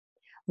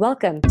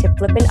Welcome to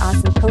Flippin'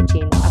 Awesome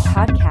Coaching, a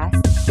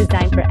podcast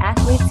designed for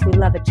athletes who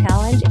love a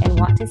challenge and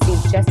want to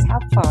see just how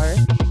far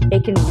they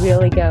can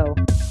really go.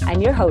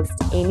 I'm your host,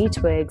 Amy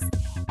Twiggs,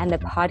 and the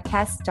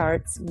podcast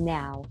starts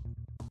now.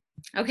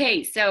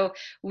 Okay, so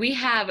we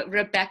have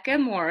Rebecca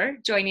Moore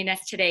joining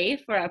us today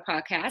for our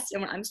podcast,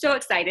 and I'm so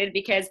excited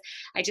because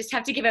I just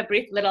have to give a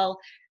brief little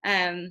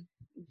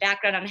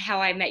background on how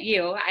I met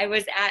you. I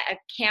was at a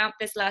camp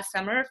this last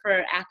summer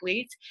for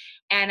athletes,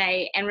 and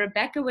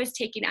Rebecca was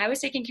I was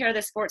taking care of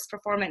the sports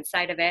performance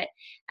side of it,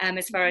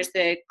 as far as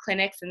the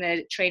clinics and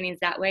the trainings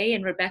that way,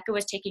 and Rebecca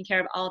was taking care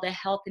of all the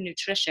health and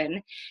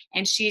nutrition,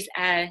 and she's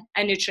a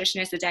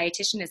nutritionist, a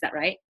dietitian, is that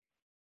right?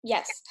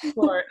 Yes.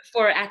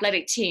 for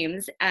athletic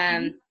teams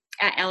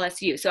at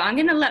LSU. So I'm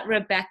going to let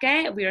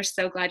Rebecca, we are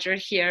so glad you're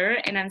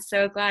here, and I'm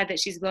so glad that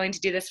she's willing to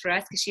do this for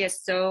us because she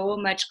has so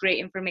much great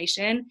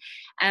information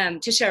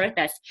to share with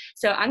us.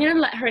 So I'm going to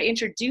let her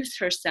introduce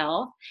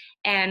herself,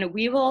 and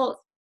we will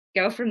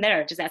go from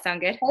there. Does that sound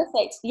good?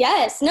 Perfect.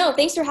 Yes. No,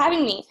 thanks for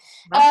having me.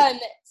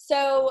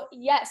 So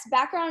yes,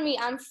 background on me,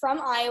 I'm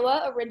from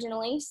Iowa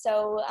originally,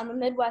 so I'm a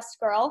Midwest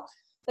girl.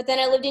 But then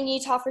I lived in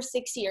Utah for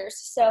 6 years.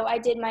 So I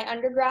did my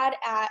undergrad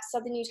at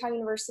Southern Utah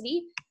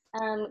University,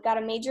 got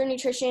a major in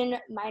nutrition,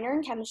 minor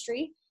in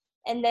chemistry.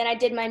 And then I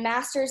did my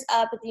master's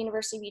up at the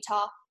University of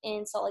Utah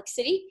in Salt Lake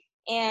City.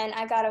 And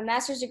I got a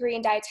master's degree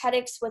in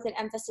dietetics with an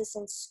emphasis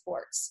in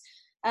sports.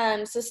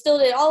 So still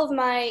did all of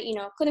my,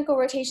 clinical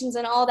rotations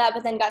and all that,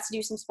 but then got to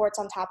do some sports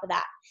on top of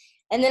that.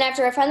 And then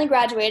after I finally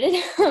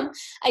graduated,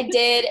 I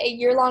did a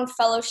year-long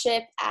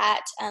fellowship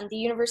at the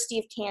University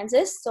of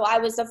Kansas. So I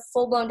was a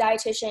full-blown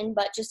dietitian,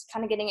 but just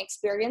kind of getting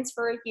experience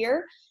for a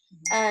year.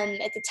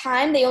 At the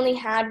time, they only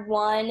had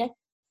one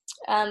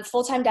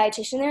full-time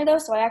dietitian there, though.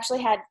 So I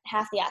actually had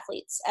half the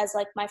athletes as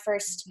like my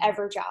first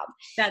ever job.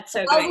 That's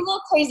so great. I was a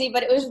little crazy,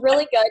 but it was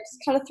really good.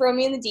 Just kind of throw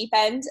me in the deep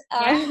end.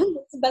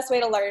 It's the best way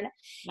to learn.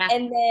 Yeah.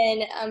 And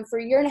then for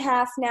a year and a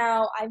half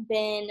now, I've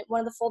been one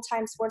of the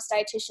full-time sports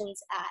dietitians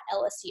at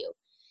LSU.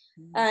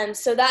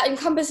 So that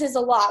encompasses a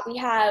lot. We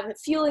have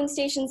fueling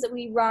stations that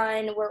we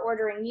run. We're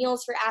ordering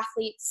meals for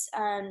athletes.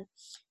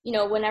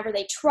 Whenever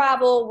they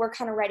travel, we're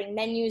kind of writing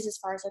menus as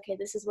far as, okay,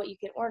 this is what you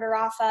can order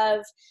off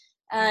of.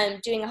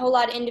 Doing a whole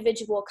lot of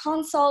individual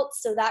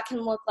consults. So that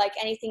can look like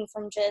anything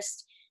from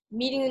just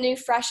meeting the new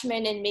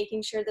freshmen and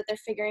making sure that they're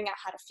figuring out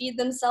how to feed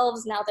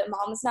themselves now that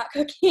mom is not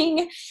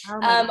cooking,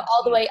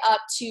 all the way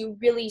up to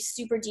really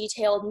super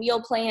detailed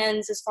meal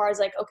plans as far as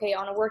like, okay,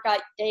 on a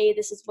workout day,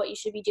 this is what you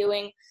should be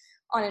doing.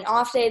 On an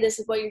off day, this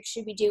is what you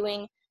should be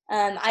doing.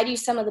 I do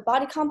some of the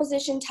body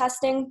composition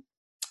testing.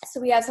 So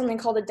we have something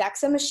called a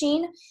DEXA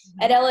machine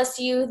at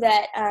LSU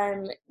that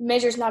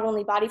measures not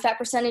only body fat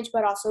percentage,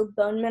 but also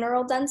bone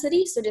mineral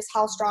density. So just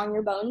how strong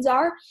your bones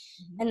are.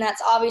 And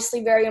that's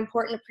obviously very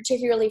important,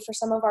 particularly for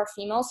some of our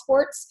female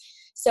sports.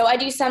 So I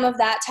do some of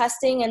that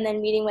testing and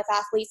then meeting with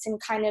athletes and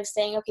kind of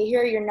saying, okay,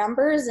 here are your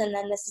numbers. And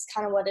then this is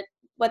kind of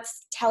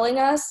what's telling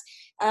us.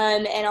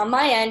 And on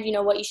my end,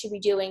 what you should be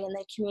doing, and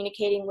then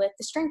communicating with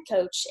the strength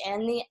coach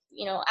and the,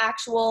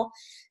 actual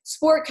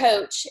sport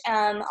coach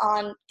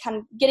on kind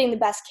of getting the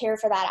best care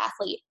for that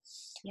athlete.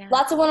 Yeah.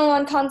 Lots of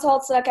one-on-one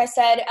consults. Like I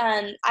said,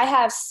 I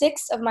have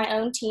 6 of my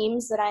own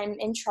teams that I'm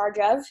in charge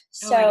of.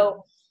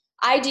 So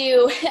I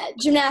do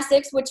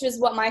gymnastics, which is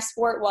what my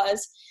sport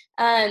was.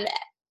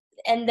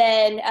 And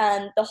then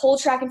the whole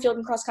track and field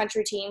and cross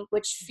country team,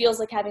 which feels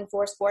like having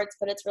 4 sports,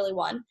 but it's really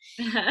 1.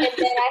 And then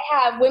I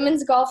have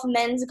women's golf,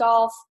 men's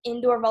golf,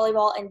 indoor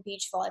volleyball, and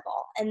beach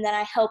volleyball. And then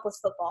I help with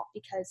football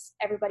because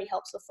everybody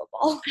helps with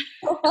football.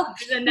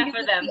 There's enough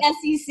for them.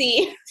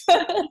 The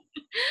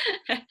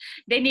SEC.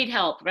 They need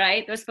help,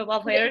 right? Those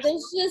football players?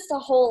 There's just a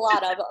whole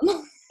lot of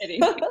them.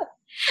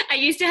 I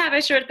used to have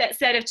a shirt that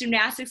said if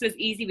gymnastics was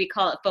easy, we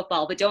call it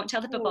football, but don't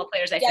tell the football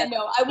players I said.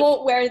 No, I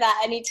won't wear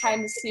that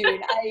anytime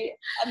soon.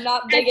 I'm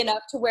not big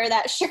enough to wear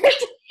that shirt.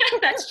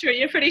 That's true.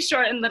 You're pretty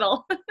short and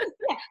little.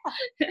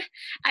 Yeah.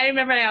 I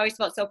remember I always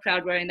felt so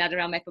proud wearing that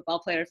around my football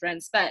player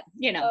friends, but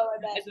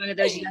it's one of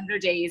those younger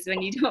days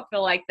when you don't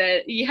feel like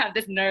you have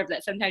this nerve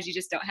that sometimes you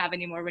just don't have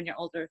anymore when you're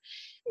older.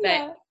 But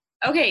yeah.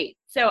 Okay,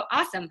 so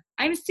awesome.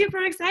 I'm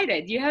super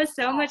excited. You have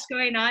so much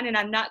going on, and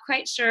I'm not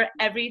quite sure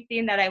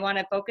everything that I want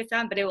to focus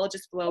on, but it will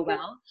just flow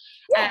well.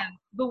 Yeah.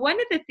 But one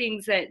of the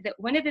things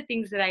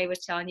that I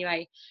was telling you,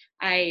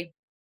 I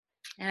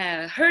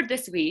heard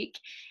this week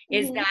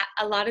is that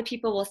a lot of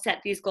people will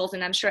set these goals,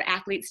 and I'm sure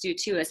athletes do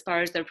too, as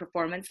far as their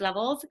performance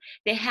levels.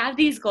 They have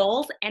these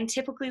goals, and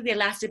typically they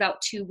last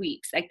about 2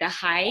 weeks. Like the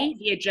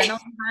adrenaline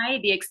high,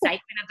 the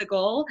excitement of the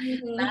goal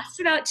lasts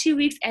about 2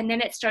 weeks, and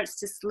then it starts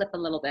to slip a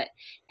little bit.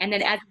 And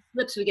then as it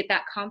slips, we get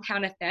that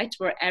compound effect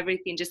where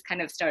everything just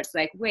kind of starts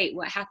like, wait,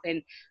 what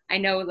happened? I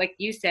know, like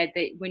you said,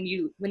 that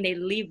when they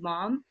leave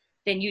mom,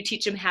 then you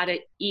teach them how to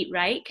eat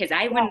right. Because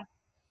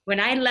when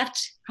I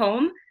left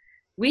home,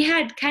 we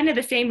had kind of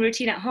the same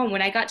routine at home.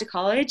 When I got to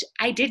college,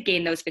 I did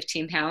gain those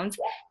 15 pounds.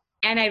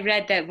 Yeah. And I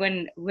read that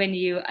when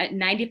you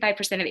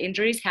 95% of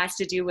injuries has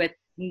to do with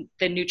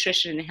the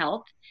nutrition and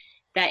health.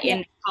 that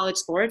in college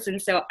sports.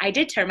 And so I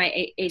did tear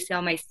my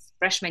ACL my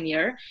freshman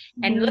year.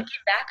 And looking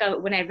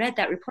back, when I read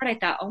that report, I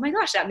thought, oh my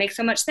gosh, that makes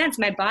so much sense.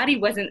 My body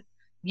wasn't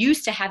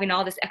used to having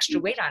all this extra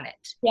weight on it.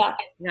 Yeah.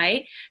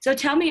 Right. So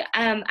tell me,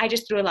 I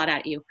just threw a lot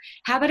at you.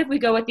 How about if we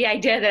go with the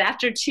idea that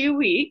after 2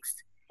 weeks,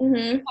 you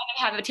kind of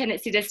have a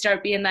tendency to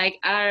start being like,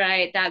 all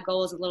right, that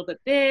goal is a little bit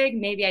big.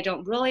 Maybe I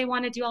don't really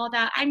want to do all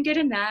that. I'm good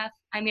enough.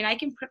 I mean, I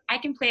can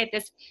play at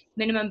this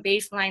minimum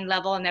baseline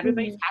level and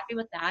everybody's happy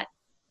with that.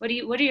 What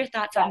are your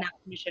thoughts on that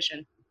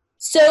nutrition?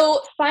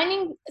 So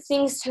finding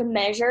things to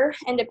measure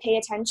and to pay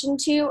attention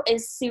to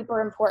is super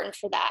important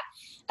for that.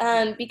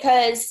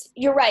 Because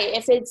you're right,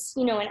 if it's,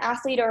 an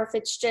athlete or if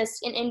it's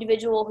just an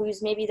individual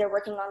who's maybe they're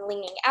working on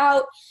leaning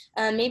out,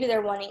 maybe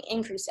they're wanting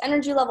increased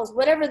energy levels,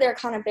 whatever their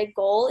kind of big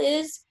goal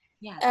is,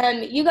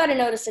 you got to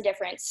notice a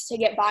difference to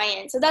get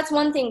buy-in. So that's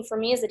one thing for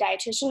me as a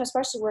dietitian,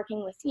 especially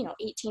working with,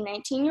 18,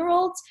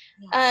 19-year-olds.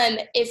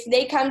 If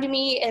they come to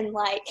me and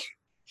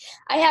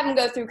I have them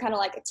go through kind of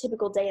like a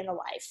typical day in the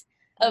life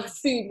of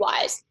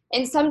food-wise.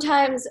 And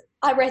sometimes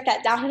I write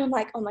that down and I'm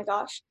like, oh my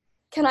gosh,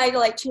 can I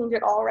change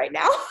it all right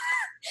now?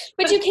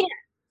 But you can't.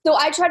 So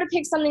I try to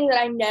pick something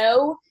that I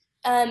know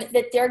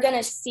that they're going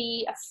to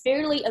see a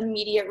fairly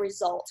immediate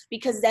result,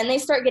 because then they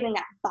start getting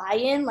that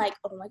buy-in,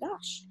 oh my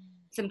gosh.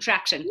 Some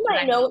traction. You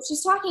might know what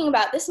she's talking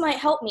about. This might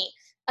help me.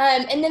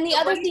 And then the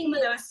other thing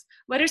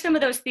what are some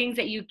of those things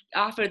that you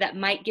offer that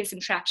might give some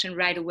traction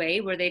right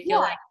away, where they feel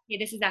like, hey,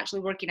 this is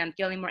actually working, I'm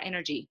feeling more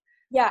energy?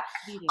 Yeah.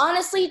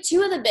 Honestly,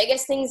 two of the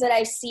biggest things that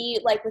I see,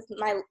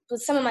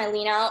 with some of my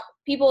lean out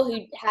people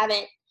who have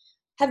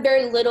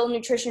very little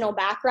nutritional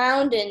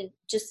background and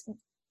just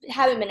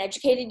haven't been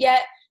educated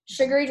yet,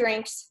 sugary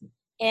drinks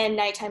and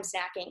nighttime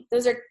snacking.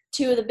 Those are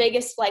two of the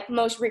biggest,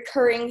 most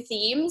recurring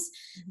themes,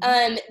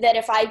 that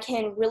if I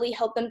can really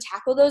help them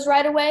tackle those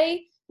right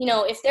away,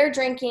 if they're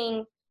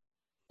drinking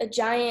a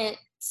giant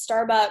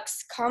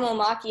Starbucks caramel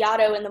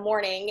macchiato in the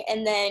morning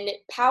and then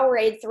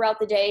Powerade throughout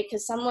the day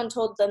because someone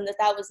told them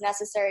that was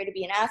necessary to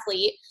be an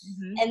athlete,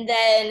 and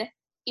then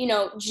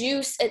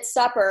juice at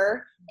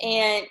supper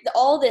and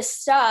all this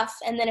stuff,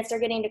 and then if they're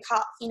getting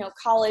to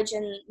college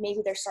and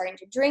maybe they're starting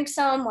to drink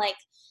some,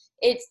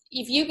 if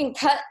you can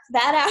cut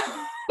that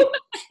out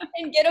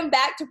and get them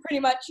back to pretty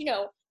much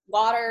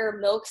water,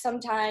 milk,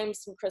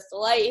 sometimes some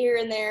Crystal Light here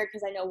and there,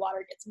 because I know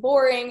water gets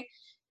boring,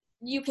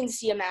 you can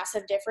see a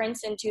massive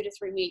difference in 2 to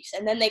 3 weeks.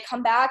 And then they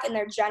come back and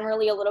they're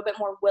generally a little bit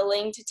more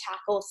willing to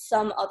tackle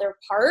some other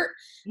part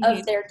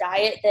of their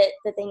diet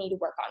that they need to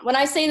work on. When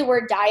I say the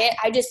word diet,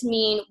 I just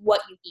mean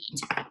what you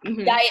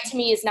eat. Diet to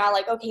me is not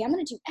okay, I'm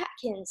going to do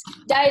Atkins.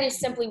 Diet is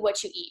simply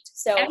what you eat.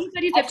 So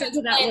everybody's different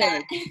to that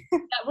word.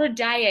 That word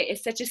diet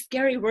is such a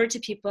scary word to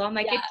people. I'm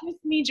like, it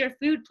just means your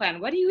food plan.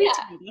 What do you eat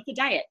today? That's a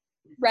diet.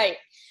 Right.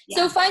 Yeah.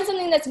 So find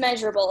something that's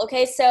measurable.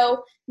 Okay.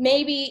 So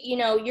maybe,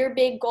 your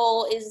big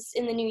goal is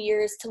in the new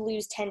year is to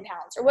lose 10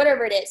 pounds or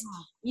whatever it is.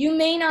 You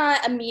may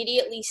not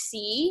immediately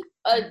see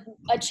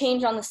a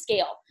change on the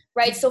scale,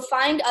 right? So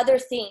find other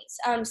things.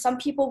 Some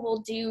people will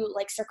do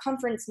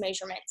circumference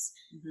measurements.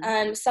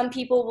 Some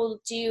people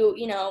will do,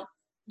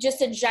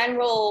 just a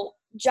general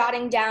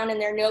jotting down in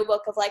their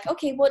notebook of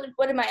okay, what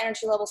did my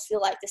energy levels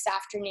feel like this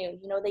afternoon?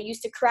 They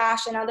used to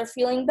crash and now they're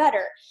feeling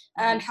better.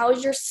 How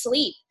is your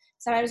sleep?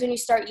 Sometimes when you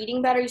start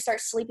eating better, you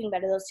start sleeping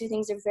better. Those two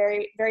things are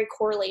very, very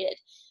correlated.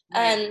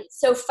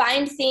 So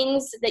find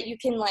things that you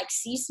can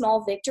see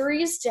small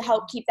victories to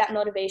help keep that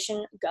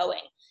motivation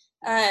going.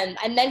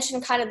 I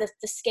mentioned kind of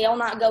the scale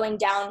not going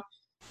down,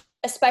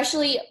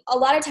 especially a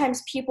lot of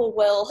times people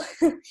will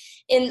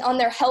on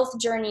their health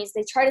journeys,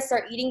 they try to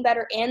start eating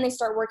better and they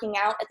start working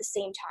out at the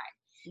same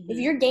time. If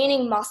you're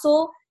gaining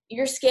muscle,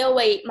 your scale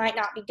weight might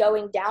not be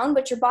going down,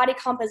 but your body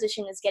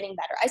composition is getting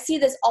better. I see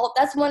this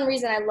that's one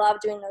reason I love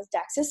doing those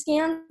DEXA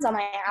scans on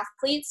my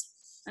athletes,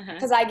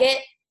 because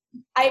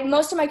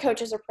most of my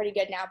coaches are pretty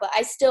good now, but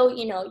I still,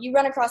 you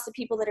run across the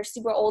people that are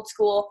super old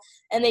school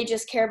and they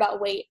just care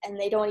about weight and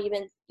they don't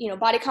even,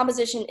 body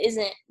composition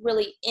isn't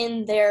really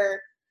in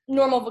their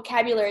normal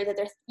vocabulary that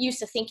they're used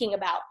to thinking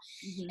about.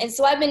 And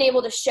so I've been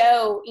able to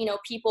show,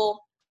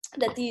 people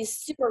that these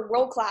super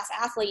world-class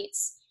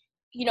athletes,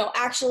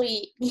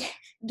 actually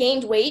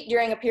gained weight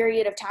during a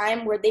period of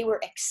time where they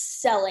were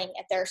excelling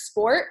at their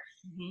sport,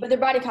 but their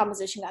body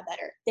composition got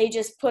better. They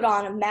just put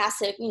on a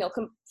massive,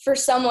 for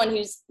someone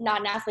who's not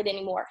an athlete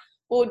anymore,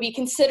 what would be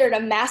considered a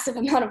massive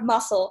amount of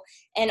muscle.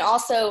 And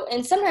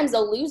sometimes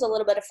they'll lose a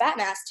little bit of fat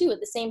mass too at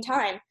the same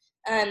time.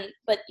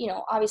 But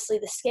obviously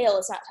the scale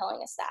is not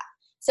telling us that.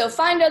 So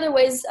find other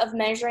ways of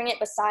measuring it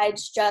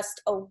besides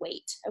just a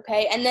weight.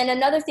 Okay. And then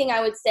another thing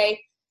I would say,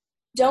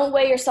 don't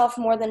weigh yourself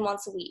more than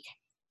once a week.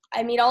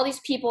 I meet all these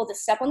people that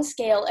step on the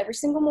scale every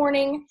single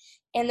morning,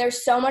 and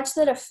there's so much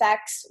that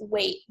affects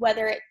weight,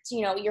 whether it's,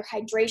 your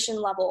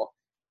hydration level,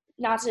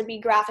 not to be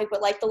graphic,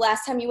 but the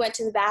last time you went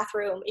to the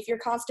bathroom, if you're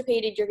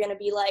constipated, you're going to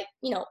be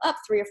up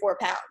 3 or 4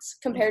 pounds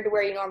compared to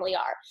where you normally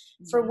are.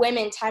 For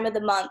women, time of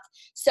the month.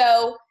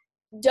 So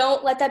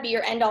don't let that be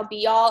your end all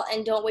be all,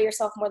 and don't weigh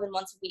yourself more than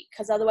once a week,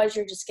 because otherwise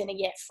you're just going to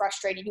get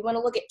frustrated. You want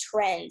to look at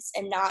trends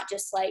and not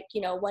just like,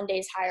 one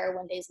day's higher,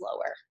 one day's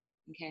lower.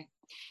 Okay.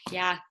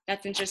 Yeah,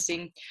 that's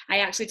interesting. I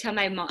actually tell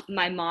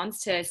my moms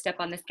to step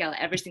on the scale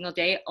every single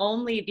day,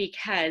 only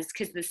because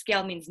the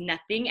scale means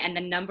nothing and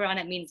the number on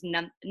it means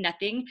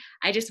nothing.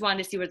 I just want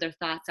to see where their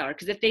thoughts are,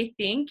 because if they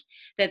think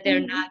that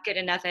they're not good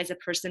enough as a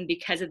person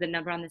because of the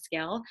number on the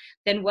scale,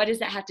 then what does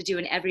that have to do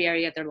in every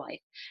area of their life?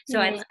 So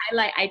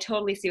I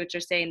totally see what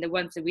you're saying, the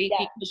once a week,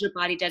 because your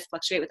body does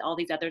fluctuate with all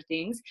these other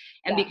things,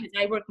 and because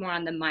I work more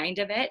on the mind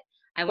of it,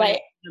 I want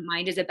the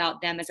mind is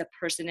about them as a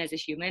person, as a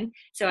human.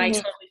 So I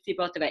totally see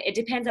both of it. It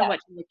depends on what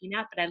you're looking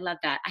at, but I love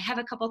that. I have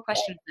a couple of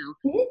questions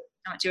now.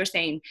 What you were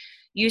saying.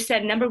 You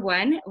said number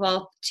one,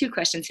 well, two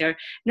questions here.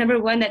 Number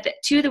one, that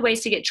two of the ways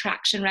to get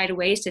traction right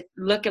away is to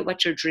look at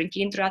what you're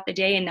drinking throughout the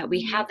day, and that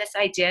we have this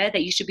idea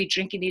that you should be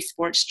drinking these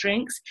sports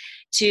drinks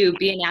to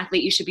be an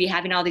athlete. You should be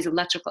having all these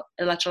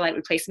electrolyte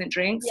replacement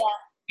drinks.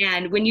 Yeah.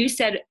 And when you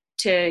said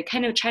to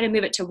kind of try to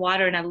move it to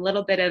water and a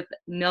little bit of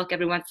milk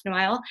every once in a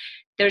while,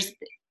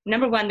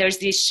 number one, there's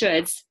these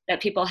shoulds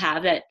that people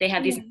have, that they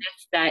have these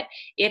myths that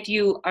if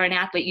you are an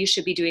athlete, you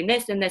should be doing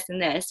this and this and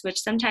this, which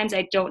sometimes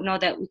I don't know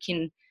that we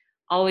can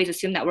always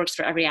assume that works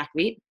for every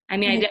athlete. I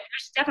mean,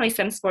 there's definitely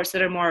some sports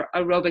that are more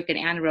aerobic than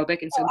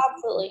anaerobic, and so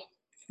absolutely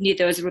need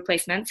those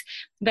replacements.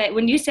 But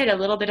when you said a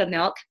little bit of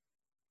milk,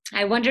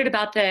 I wondered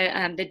about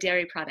the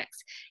dairy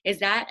products. Is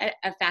that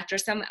a factor?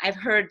 I've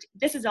heard,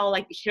 this is all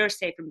like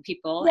hearsay from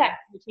people,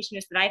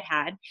 nutritionists that I've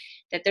had,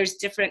 that there's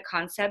different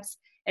concepts.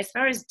 As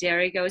far as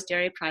dairy goes,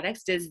 dairy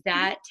products, does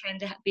that tend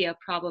to be a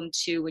problem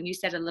too? When you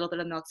said a little bit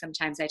of milk,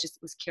 sometimes I just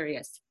was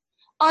curious.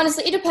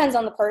 Honestly, it depends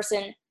on the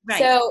person. Right.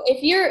 So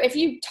if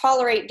you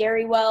tolerate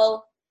dairy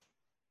well,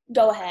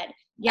 go ahead.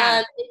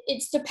 Yeah.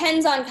 It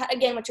depends on,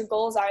 again, what your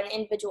goals are in the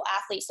individual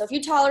athlete. So if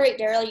you tolerate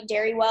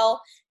dairy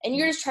well, and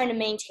you're just trying to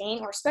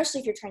maintain, or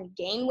especially if you're trying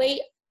to gain weight,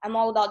 I'm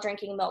all about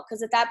drinking milk,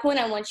 because at that point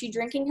I want you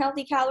drinking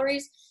healthy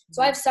calories.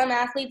 So I have some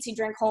athletes who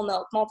drink whole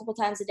milk multiple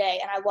times a day,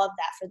 and I love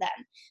that for them.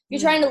 If you're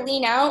trying to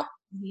lean out,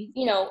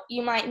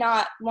 you might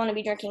not want to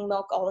be drinking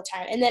milk all the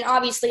time. And then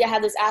obviously I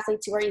have those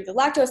athletes who are either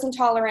lactose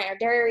intolerant or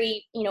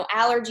dairy,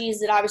 allergies,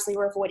 that obviously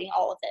we're avoiding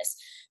all of this.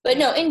 But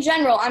no, in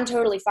general, I'm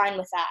totally fine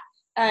with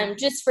that.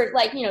 Just for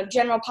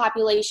general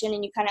population,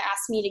 and you kind of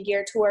asked me to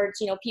gear towards,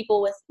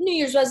 people with New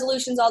Year's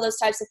resolutions, all those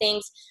types of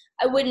things.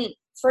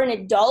 For an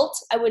adult,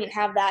 I wouldn't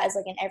have that as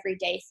like an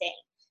everyday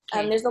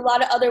thing. There's a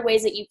lot of other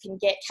ways that you can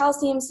get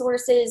calcium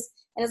sources,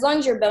 and as long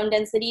as your bone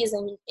density is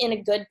in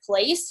a good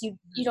place, you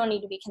don't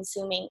need to be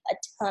consuming a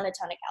ton of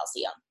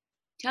calcium.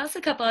 Tell us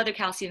a couple other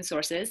calcium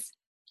sources.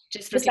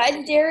 Just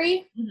besides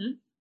dairy.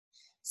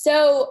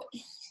 So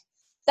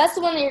that's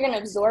the one that you're going to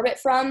absorb it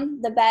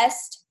from the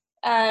best.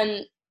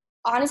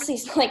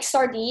 Honestly, like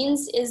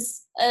sardines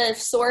is a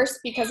source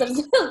because of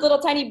the little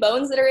tiny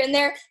bones that are in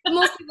there, but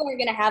most people aren't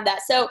going to have that.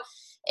 So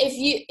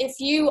if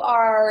you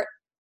are,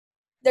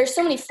 there's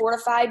so many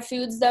fortified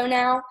foods though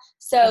now.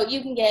 So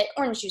you can get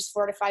orange juice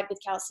fortified with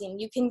calcium.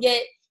 You can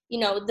get,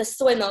 the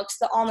soy milks,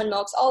 the almond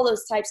milks, all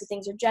those types of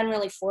things are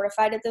generally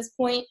fortified at this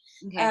point.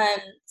 Okay.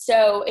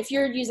 So if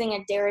you're using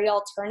a dairy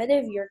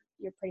alternative, you're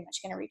pretty much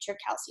going to reach your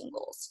calcium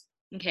goals.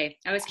 Okay,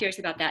 I was curious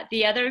about that.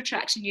 The other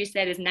attraction you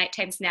said is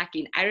nighttime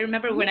snacking. I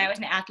remember when I was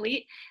an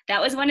athlete, that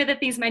was one of the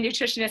things my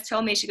nutritionist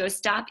told me. She goes,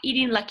 stop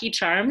eating Lucky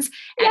Charms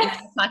at 9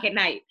 o'clock at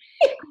night.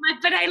 I'm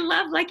like, but I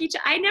love Lucky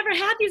Charms. I never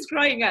had these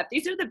growing up.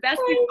 These are the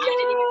best things. I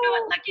didn't even know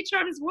what Lucky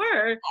Charms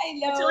were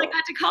until I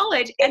got to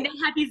college. And they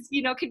had these,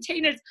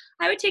 containers.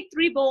 I would take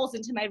 3 bowls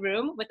into my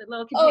room with a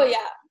little container. Oh,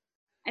 yeah.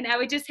 And I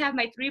would just have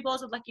my 3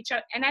 bowls of Lucky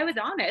Charms. And I was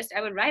honest.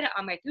 I would write it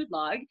on my food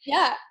log.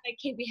 Yeah. Like,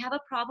 hey, we have a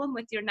problem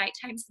with your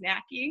nighttime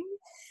snacking.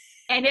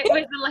 And it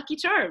was the Lucky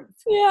Charms.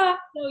 Yeah.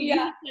 So you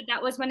said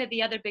that was one of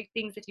the other big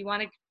things if you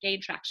want to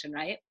gain traction,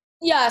 right?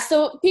 Yeah.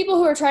 So people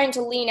who are trying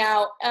to lean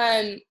out,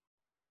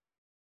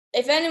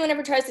 if anyone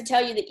ever tries to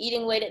tell you that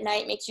eating late at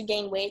night makes you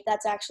gain weight,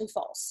 that's actually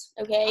false.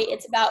 Okay.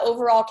 It's about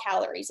overall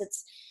calories.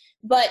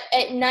 But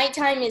at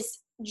nighttime is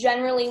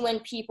generally when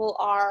people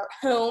are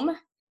home,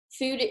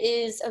 food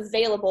is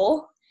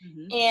available,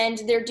 and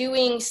they're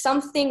doing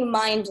something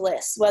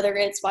mindless, whether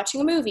it's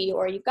watching a movie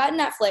or you've got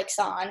Netflix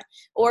on,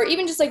 or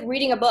even just like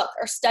reading a book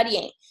or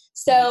studying.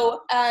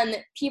 So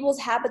people's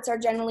habits are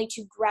generally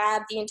to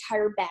grab the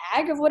entire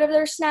bag of whatever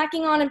they're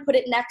snacking on and put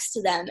it next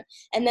to them.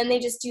 And then they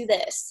just do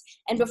this.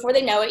 And before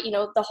they know it,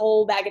 the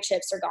whole bag of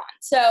chips are gone.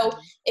 So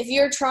if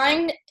you're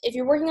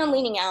working on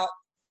leaning out,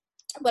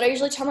 what I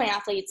usually tell my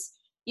athletes,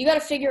 you got to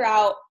figure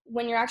out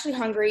when you're actually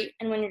hungry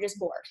and when you're just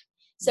bored.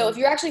 So if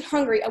you're actually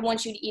hungry, I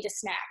want you to eat a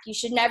snack. You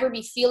should never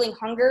be feeling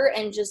hunger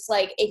and just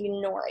like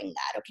ignoring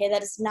that, okay?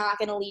 That is not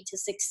going to lead to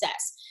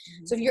success.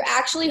 So if you're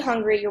actually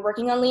hungry, you're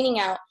working on leaning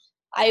out,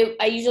 I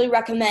usually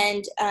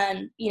recommend,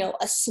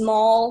 a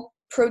small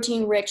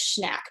protein-rich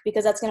snack,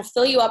 because that's going to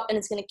fill you up and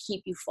it's going to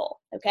keep you full,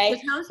 okay?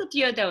 So tell us a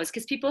few of those,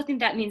 because people think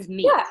that means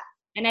meat. Yeah.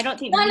 And I don't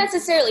think not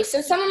necessarily. So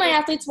some of my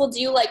athletes will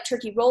do like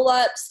turkey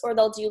roll-ups, or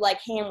they'll do like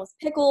ham with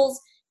pickles.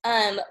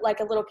 like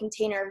a little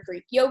container of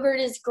Greek yogurt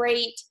is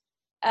great.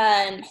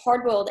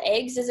 Hard-boiled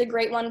eggs is a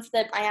great one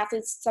that my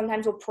athletes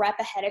sometimes will prep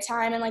ahead of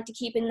time and like to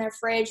keep in their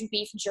fridge.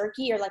 Beef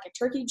jerky or like a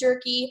turkey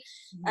jerky.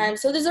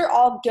 So those are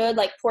all good,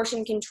 like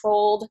portion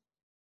controlled,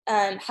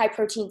 high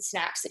protein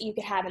snacks that you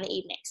could have in the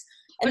evenings.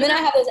 And then I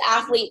have those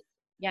athletes.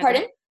 Yeah,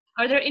 pardon?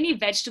 Are there any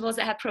vegetables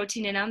that have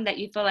protein in them that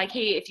you feel like,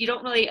 hey, if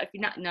you're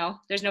not, no,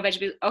 there's no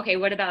vegetables. Okay,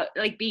 what about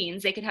like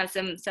beans? They could have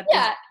something.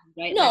 Yeah,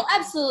 right? No,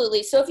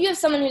 absolutely. So if you have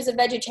someone who's a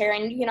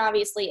vegetarian, you can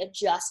obviously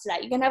adjust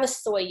that. You can have a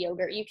soy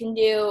yogurt. You can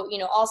do,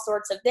 all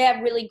sorts of, they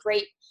have really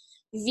great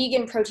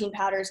vegan protein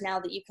powders now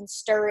that you can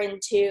stir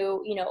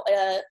into,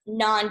 a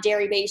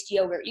non-dairy based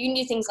yogurt. You can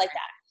do things like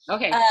that.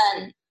 Okay.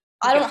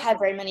 I don't have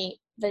very many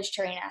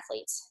vegetarian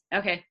athletes.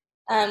 Okay.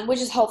 Which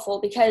is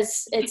helpful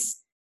because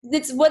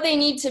it's what they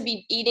need to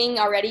be eating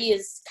already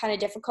is kind of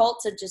difficult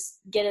to just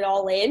get it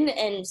all in.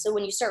 And so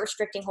when you start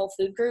restricting whole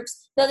food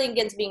groups, nothing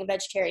against being a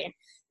vegetarian.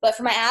 But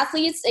for my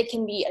athletes, it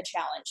can be a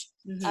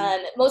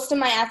challenge. Most of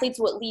my athletes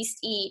will at least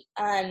eat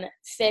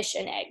fish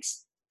and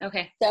eggs.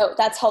 Okay. So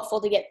that's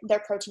helpful to get their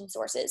protein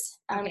sources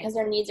because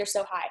their needs are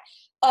so high.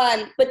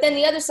 But then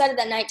the other side of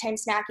that nighttime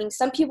snacking,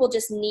 some people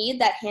just need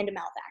that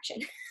hand-to-mouth action.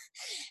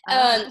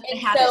 And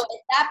so at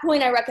that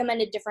point, I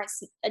recommend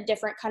a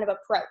different kind of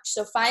approach.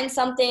 So find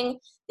something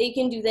that you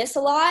can do this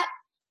a lot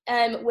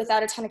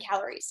without a ton of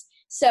calories.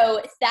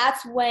 So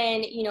that's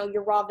when,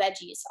 your raw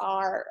veggies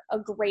are a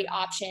great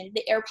option.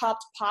 The air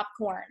popped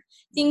popcorn,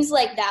 things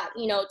like that,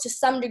 to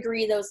some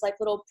degree, those like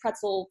little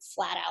pretzel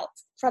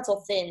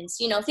thins,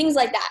 things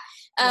like that.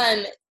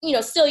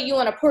 Still you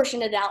want to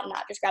portion it out and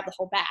not just grab the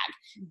whole bag,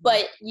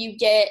 but you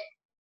get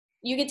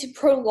to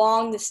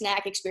prolong the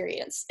snack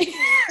experience,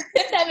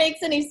 if that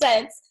makes any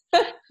sense.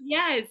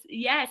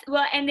 Yes.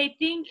 Well, and I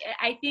think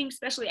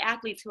especially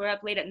athletes who are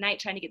up late at night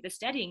trying to get the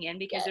studying in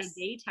because their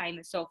daytime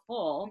is so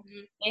full.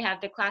 They have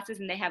the classes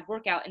and they have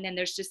workout, and then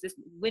there's just this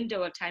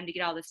window of time to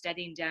get all the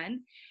studying done.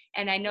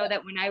 And I know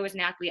that when I was an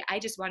athlete, I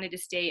just wanted to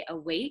stay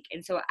awake,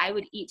 and so I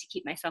would eat to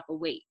keep myself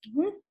awake.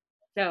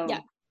 So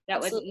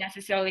that wasn't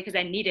necessarily because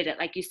I needed it.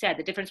 Like you said,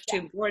 the difference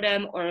between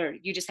boredom or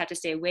you just have to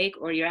stay awake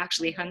or you're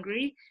actually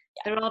hungry,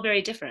 they're all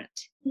very different.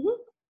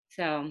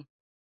 So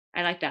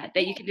I like that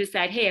you can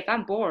decide, hey, if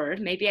I'm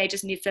bored, maybe I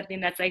just need something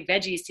that's like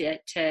veggies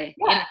to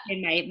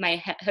in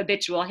my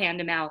habitual hand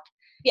to mouth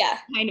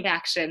kind of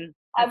action.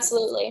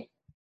 Absolutely.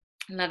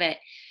 Love it.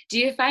 Do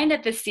you find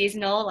that the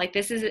seasonal, like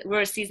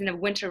we're a season of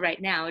winter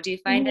right now, do you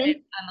find that it's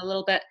a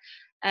little bit,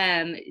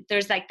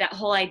 there's like that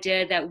whole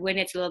idea that when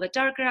it's a little bit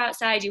darker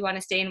outside, you want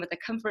to stay in with the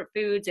comfort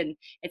foods, and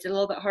it's a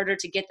little bit harder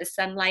to get the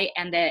sunlight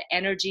and the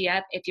energy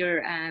up if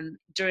you're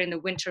during the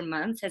winter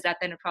months? Has that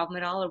been a problem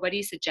at all, or what do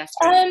you suggest?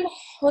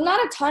 Well,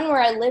 not a ton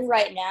where I live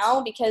right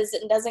now because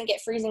it doesn't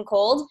get freezing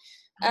cold.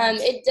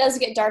 It does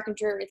get dark and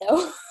dreary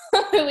though.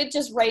 It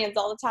just rains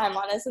all the time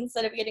on us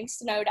instead of getting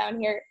snow down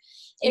here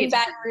in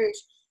Baton Rouge.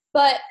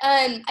 But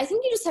I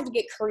think you just have to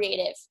get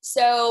creative.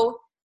 So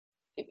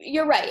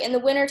you're right. In the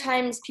winter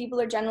times, people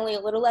are generally a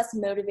little less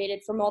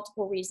motivated for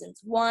multiple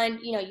reasons. One,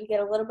 you get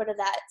a little bit of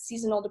that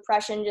seasonal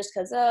depression just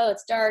because,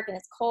 it's dark and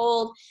it's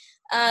cold.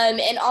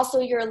 And also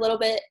you're a little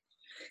bit,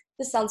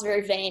 this sounds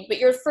very vain, but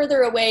you're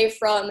further away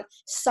from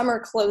summer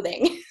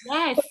clothing.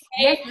 Yes.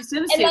 Okay? Yes,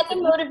 and that's a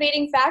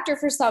motivating factor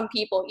for some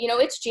people.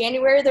 It's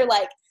January. They're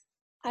like,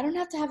 I don't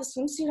have to have a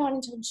swimsuit on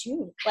until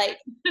June. Like,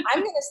 I'm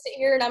going to sit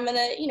here and I'm going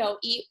to,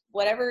 eat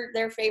whatever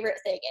their favorite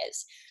thing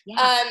is.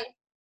 Yeah.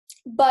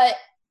 But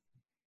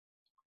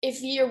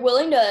if you're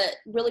willing to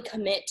really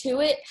commit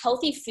to it,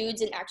 healthy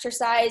foods and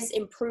exercise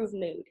improve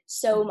mood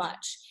so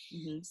much.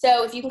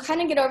 So if you can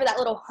kind of get over that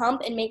little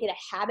hump and make it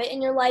a habit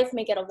in your life,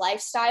 make it a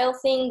lifestyle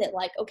thing that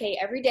like, okay,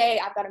 every day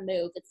I've got to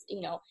move. It's,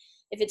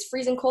 if it's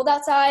freezing cold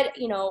outside,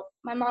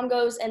 my mom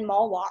goes and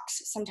mall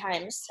walks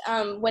sometimes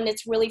when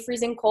it's really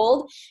freezing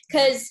cold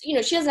because, she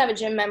doesn't have a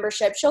gym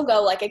membership. She'll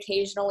go like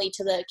occasionally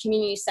to the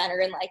community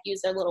center and like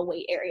use their little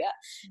weight area.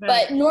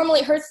 Right. But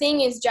normally her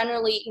thing is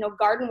generally,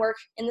 garden work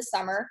in the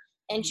summer.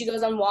 And she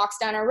goes on walks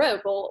down our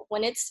road. Well,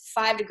 when it's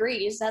 5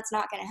 degrees, that's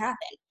not going to happen.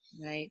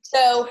 Right.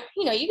 So,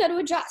 you got to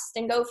adjust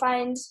and go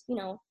find,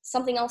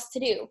 something else to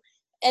do.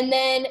 And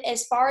then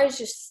as far as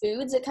just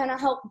foods that kind of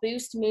help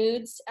boost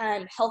moods,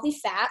 healthy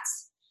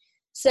fats.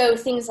 So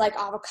things like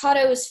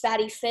avocados,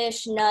 fatty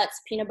fish, nuts,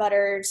 peanut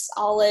butters,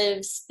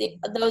 olives,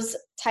 those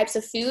types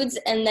of foods,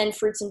 and then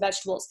fruits and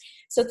vegetables.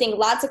 So think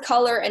lots of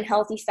color and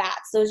healthy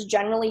fats. Those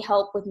generally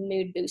help with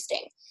mood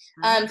boosting.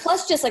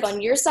 Plus, just like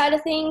on your side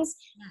of things,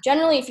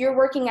 generally, if you're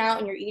working out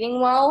and you're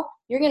eating well,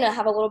 you're going to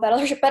have a little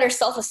better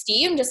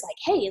self-esteem. Just like,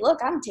 hey, look,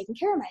 I'm taking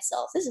care of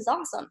myself. This is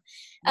awesome.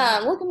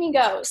 Look at me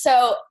go.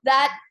 So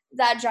that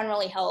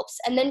generally helps.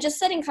 And then just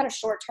setting kind of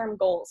short-term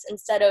goals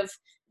instead of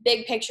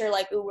big picture,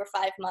 like, ooh, we're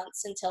 5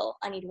 months until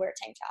I need to wear a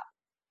tank top.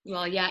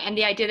 Well, yeah. And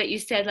the idea that you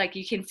said, like,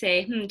 you can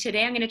say,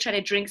 today I'm going to try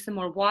to drink some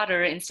more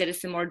water instead of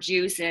some more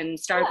juice and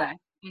Starbucks.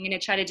 I'm going to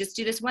try to just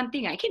do this one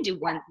thing. I can do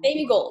one thing.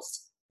 Baby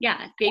goals.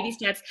 Yeah, baby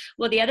steps.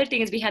 Well, the other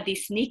thing is we have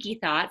these sneaky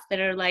thoughts that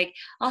are like,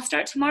 I'll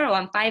start tomorrow.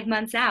 I'm 5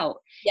 months out.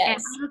 Yes. And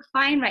I look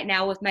fine right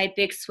now with my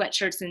big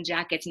sweatshirts and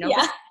jackets.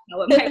 Nobody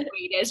knows what my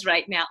weight is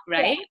right now,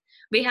 right? Yeah.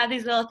 We have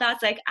these little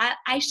thoughts like,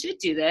 I should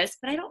do this,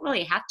 but I don't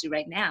really have to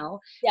right now.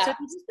 Yeah. So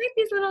it's just like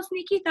these little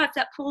sneaky thoughts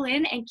that pull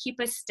in and keep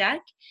us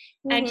stuck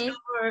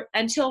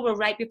until we're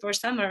right before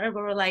summer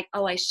where we're like,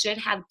 oh, I should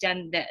have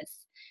done this.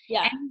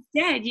 Yeah. And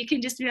instead, you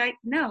can just be like,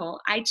 no,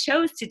 I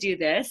chose to do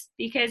this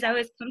because I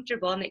was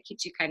comfortable, and it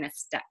keeps you kind of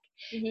stuck.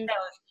 Mm-hmm. So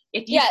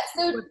if you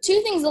so two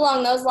things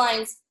along those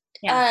lines.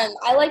 Yeah.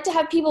 I like to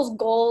have people's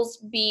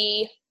goals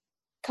be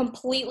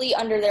completely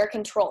under their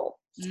control.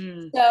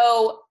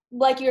 So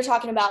like you were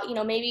talking about,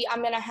 maybe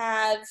I'm going to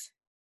have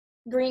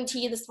green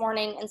tea this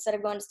morning instead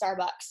of going to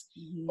Starbucks.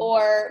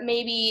 Or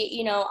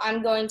maybe,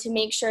 I'm going to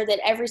make sure that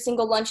every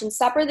single lunch and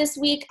supper this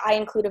week, I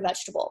include a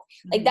vegetable.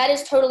 Like that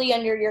is totally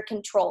under your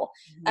control.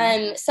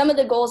 Some of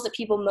the goals that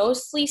people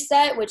mostly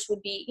set, which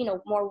would be,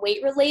 more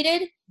weight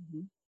related.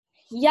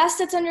 Yes,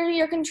 it's under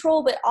your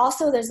control, but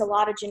also there's a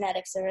lot of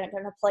genetics that are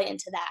going to play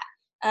into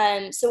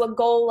that. So a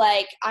goal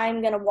like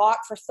I'm going to walk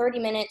for 30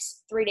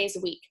 minutes, 3 days a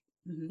week.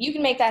 You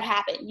can make that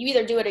happen. You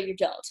either do it or you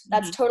don't.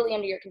 That's totally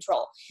under your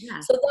control. Yeah.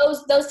 So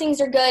those things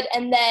are good.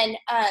 And then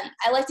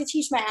I like to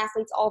teach my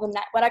athletes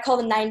what I call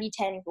the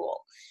 90-10 rule.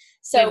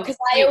 So because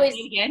I always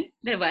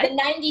the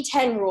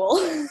 90-10 rule.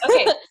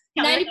 Okay.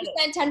 90%,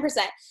 10%.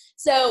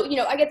 So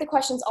I get the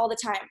questions all the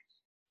time.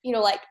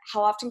 Like,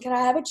 how often can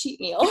I have a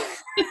cheat meal?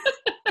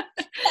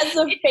 That's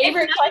a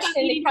favorite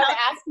question to come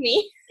ask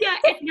me. Yeah,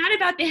 it's not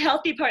about the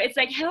healthy part. It's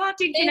like, how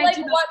often can I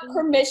do want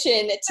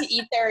permission to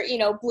eat their,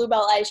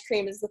 Bluebell ice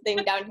cream is the thing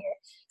down here.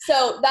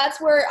 So that's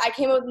where I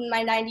came up with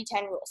my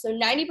 90-10 rule. So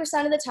 90%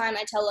 of the time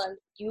I tell them,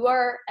 you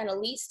are an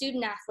elite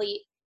student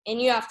athlete and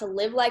you have to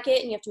live like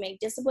it and you have to make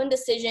disciplined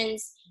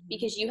decisions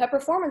because you have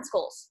performance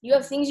goals. You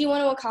have things you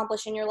want to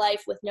accomplish in your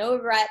life with no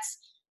regrets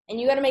and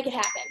you got to make it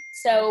happen.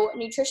 So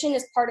nutrition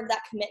is part of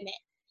that commitment.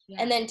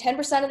 Yeah. And then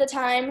 10% of the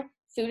time,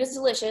 food is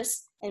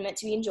delicious and meant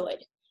to be enjoyed.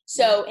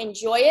 So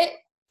enjoy it,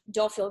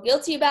 don't feel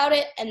guilty about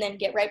it, and then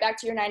get right back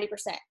to your 90%.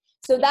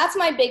 So that's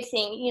my big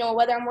thing,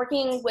 whether I'm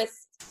working with,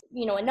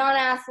 a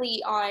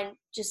non-athlete on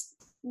just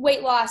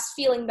weight loss,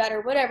 feeling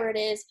better, whatever it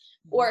is,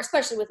 or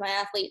especially with my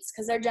athletes,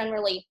 because they're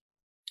generally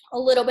a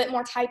little bit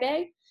more type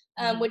A,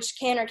 which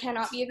can or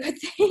cannot be a good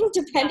thing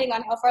depending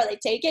on how far they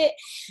take it.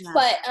 Yeah.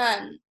 But,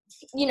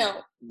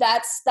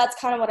 that's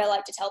kind of what I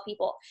like to tell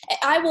people.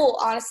 I will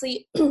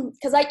honestly,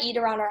 because I eat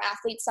around our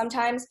athletes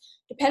sometimes,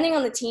 depending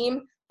on the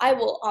team, I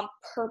will on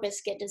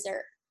purpose get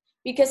dessert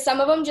because some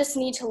of them just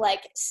need to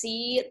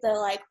see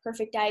the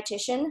perfect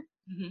dietitian,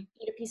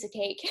 eat a piece of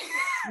cake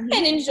and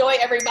enjoy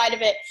every bite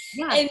of it.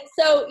 Yeah. And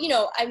so,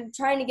 I'm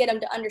trying to get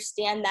them to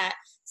understand that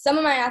some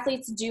of my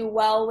athletes do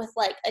well with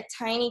a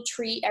tiny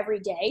treat every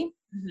day.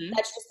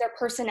 That's just their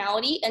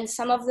personality. And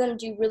some of them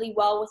do really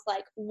well with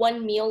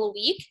one meal a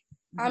week.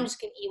 I'm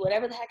just going to eat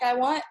whatever the heck I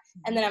want,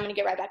 and then I'm going to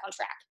get right back on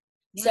track.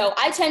 Yeah. So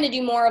I tend to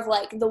do more of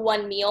the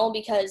one meal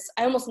because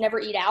I almost never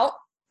eat out.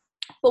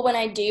 But when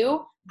I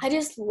do, I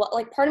just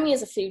part of me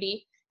is a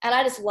foodie, and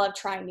I just love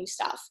trying new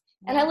stuff.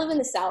 And I live in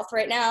the South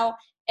right now,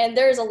 and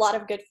there's a lot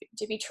of good food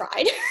to be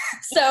tried.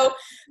 So,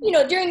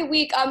 during the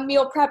week, I'm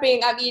meal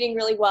prepping, I'm eating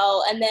really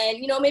well. And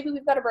then, maybe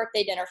we've got a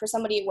birthday dinner for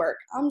somebody at work.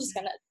 I'm just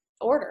going to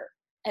order,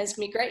 and it's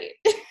going to be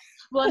great.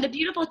 Well, and the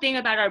beautiful thing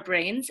about our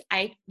brains,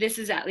 this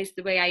is at least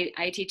the way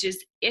I teach,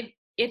 is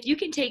if you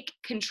can take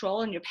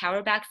control and your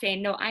power back,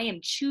 saying, no, I am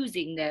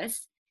choosing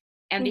this,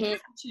 and because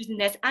I'm choosing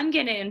this, I'm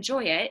going to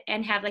enjoy it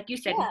and have, like you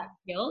said, no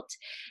guilt,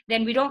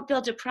 then we don't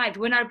feel deprived.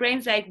 When our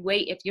brain's like,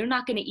 wait, if you're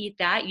not going to eat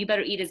that, you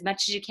better eat as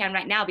much as you can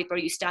right now before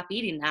you stop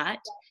eating that.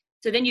 Yeah.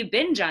 So then you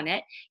binge on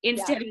it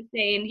instead of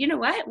saying, you know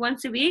what,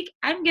 once a week,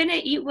 I'm going to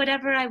eat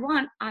whatever I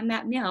want on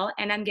that meal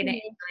and I'm going to enjoy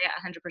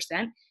it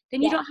 100%.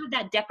 Then you don't have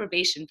that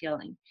deprivation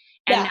feeling.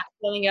 And that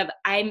feeling of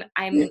I'm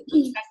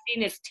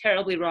something is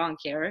terribly wrong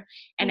here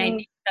and I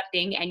need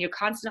something, and you're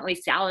constantly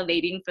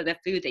salivating for the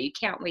food that you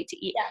can't wait to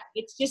eat. Yeah.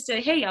 It's just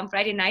hey, on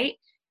Friday night,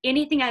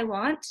 anything I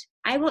want,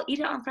 I will eat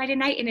it on Friday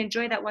night and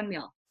enjoy that one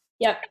meal.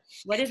 Yep.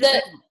 What is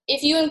it?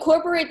 If you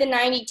incorporate the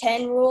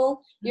 90-10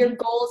 rule, your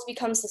goals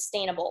become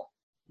sustainable.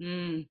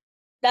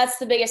 That's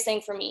the biggest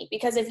thing for me,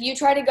 because if you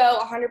try to go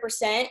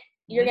 100%,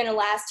 you're going to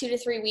last 2 to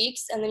 3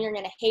 weeks and then you're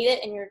going to hate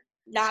it and you're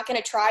not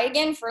going to try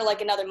again for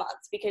another month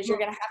because you're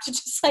going to have to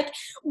just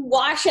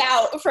wash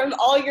out from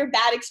all your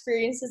bad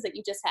experiences that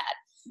you just had.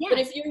 Yeah. But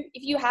if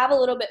you have a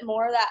little bit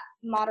more of that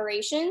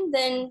moderation,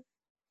 then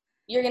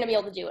you're going to be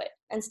able to do it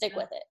and stick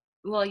with it.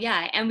 Well,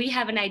 yeah. And we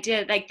have an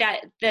idea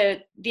that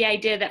the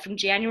idea that from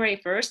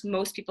January 1st,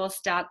 most people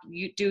stop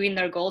doing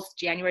their goals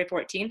January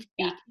 14th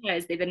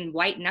because they've been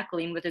white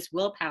knuckling with this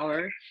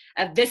willpower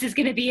of this is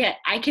going to be it.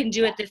 I can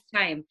do it this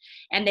time.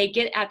 And they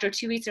get after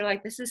 2 weeks, they're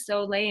like, this is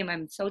so lame.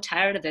 I'm so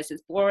tired of this.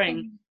 It's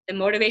boring. the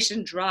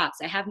motivation drops.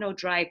 I have no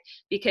drive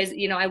because,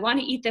 you know, I want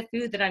to eat the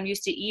food that I'm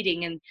used to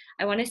eating, and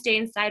I want to stay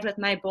inside with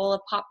my bowl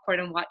of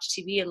popcorn and watch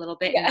TV a little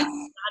bit and not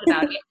thought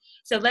about it.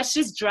 So let's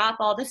just drop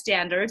all the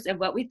standards of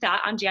what we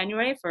thought on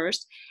January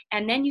 1st.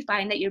 And then you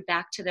find that you're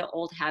back to the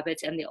old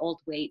habits and the old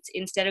weights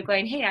instead of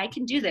going, hey, I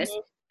can do this.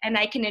 And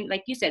I can,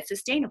 like you said,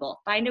 sustainable.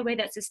 Find a way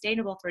that's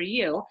sustainable for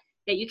you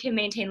that you can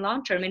maintain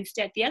long-term.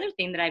 Instead, the other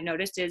thing that I've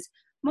noticed is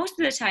most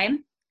of the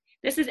time,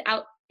 this is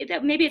out,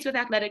 maybe it's with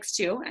athletics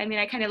too. I mean,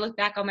 I kind of look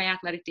back on my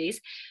athletic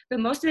days, but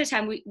most of the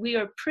time we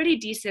are pretty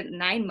decent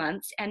 9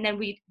 months. And then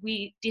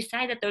we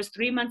decide that those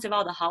 3 months of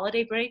all the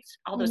holiday breaks,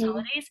 all those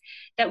holidays,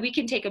 that we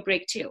can take a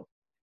break too.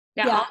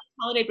 Now, all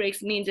holiday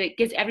breaks means it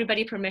gives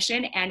everybody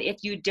permission. And if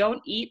you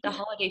don't eat the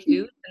holiday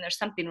food, then there's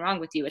something wrong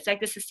with you. It's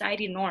like the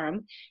society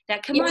norm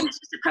that, come on, it's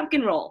just a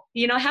pumpkin roll,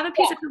 you know, have a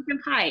piece of pumpkin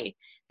pie.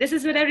 This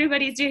is what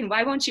everybody's doing.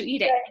 Why won't you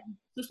eat it?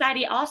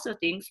 Society also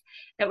thinks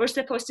that we're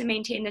supposed to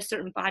maintain a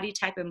certain body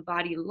type and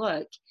body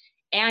look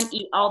and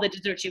eat all the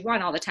desserts you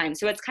want all the time.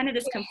 So it's kind of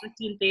this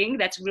conflicting thing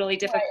that's really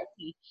difficult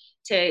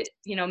to,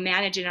 you know,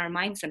 manage in our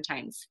mind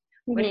sometimes.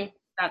 What do you think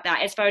about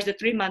that? As far as the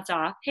 3 months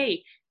off,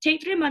 hey,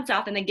 take 3 months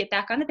off and then get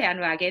back on the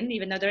bandwagon,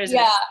 even though there is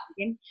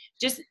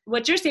just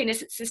what you're saying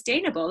is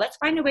sustainable. Let's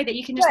find a way that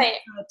you can just make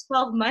a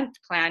 12-month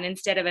plan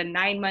instead of a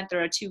 9-month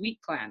or a 2-week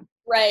plan.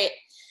 Right.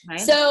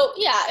 So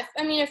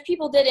if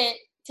people didn't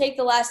take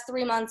the last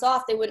 3 months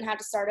off, they wouldn't have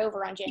to start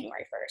over on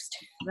January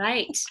 1st.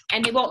 Right.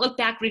 And they won't look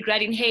back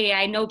regretting, hey,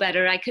 I know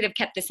better. I could have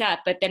kept this up,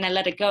 but then I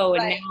let it go.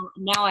 And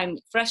now I'm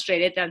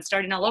frustrated that I'm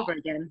starting all over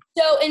again.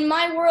 So in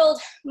my world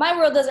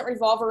doesn't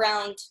revolve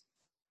around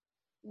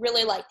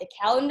really like the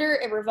calendar.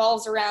 It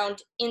revolves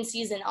around in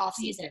season, off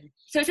season.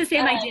 So it's the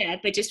same idea,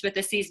 but just with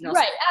the seasonal.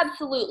 Right.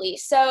 Absolutely.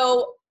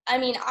 So, I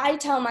mean, I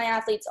tell my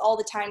athletes all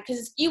the time,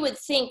 because you would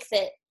think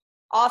that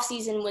off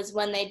season was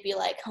when they'd be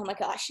like, oh my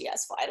gosh,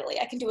 yes, finally,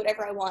 I can do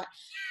whatever I want.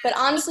 But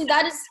honestly,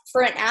 that is,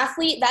 for an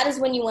athlete, that is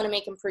when you want to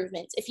make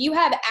improvements. If you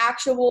have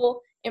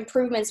actual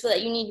improvements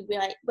that you need to be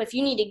like, if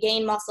you need to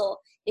gain muscle,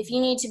 if you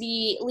need to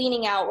be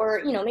leaning out,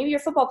 or, you know, maybe you're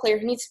a football player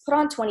who needs to put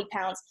on 20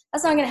 pounds,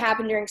 that's not going to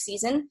happen during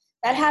season.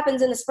 That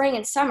happens in the spring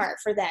and summer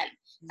for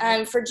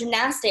them. For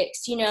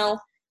gymnastics, you know,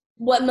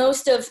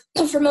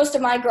 for most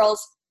of my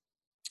girls,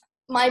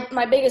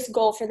 my biggest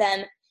goal for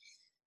them,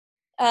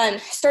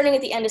 starting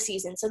at the end of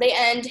season. So they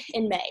end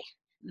in May.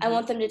 I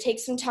want them to take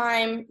some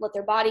time, let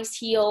their bodies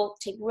heal,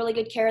 take really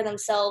good care of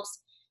themselves.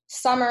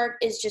 Summer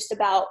is just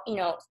about, you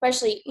know,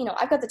 especially, you know,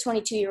 I've got the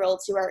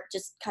 22-year-olds who are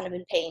just kind of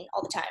in pain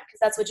all the time, because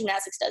that's what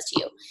gymnastics does to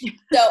you.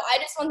 So I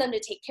just want them to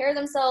take care of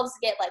themselves,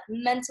 get like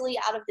mentally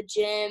out of the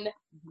gym,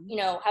 you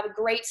know, have a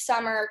great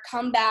summer,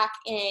 come back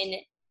in,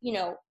 you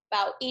know,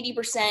 about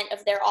 80%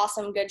 of their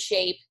awesome good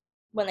shape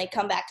when they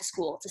come back to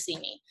school to see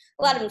me.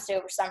 A lot of them stay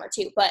over summer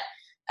too, but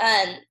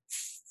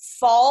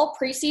fall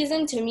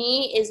preseason to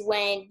me is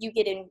when you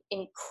get in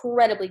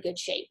incredibly good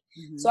shape.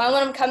 So I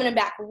want them coming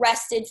back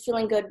rested,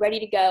 feeling good, ready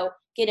to go,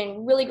 get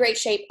in really great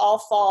shape all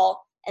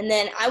fall. And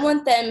then I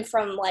want them,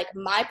 from like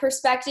my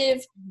perspective,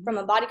 from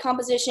a body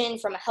composition,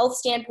 from a health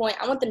standpoint,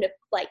 I want them to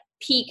like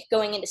peak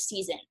going into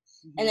season.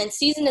 And then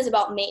season is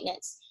about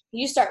maintenance.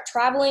 You start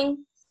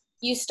traveling,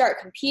 you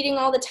start competing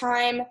all the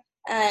time,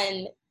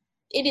 and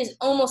it is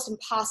almost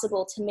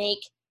impossible to make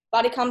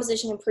body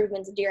composition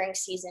improvements during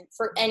season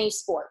for any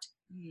sport.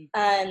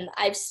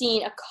 I've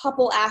seen a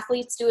couple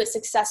athletes do it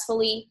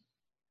successfully,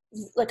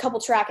 a couple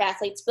track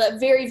athletes,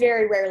 but very,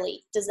 very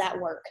rarely does that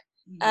work.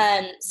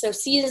 So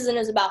season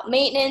is about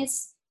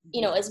maintenance,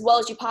 you know, as well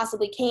as you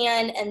possibly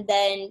can, and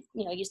then,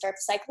 you know, you start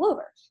to cycle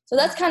over. So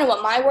that's kind of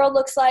what my world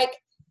looks like.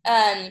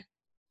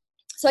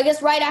 So I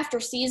guess right after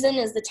season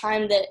is the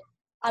time that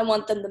I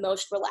want them the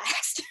most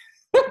relaxed.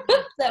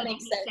 That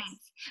makes sense.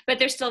 But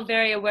they're still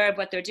very aware of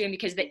what they're doing,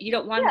 because you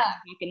don't want them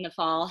back in the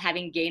fall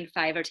having gained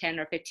 5 or 10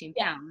 or 15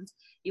 pounds.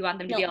 You want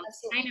them to be able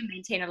to kind of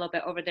maintain a little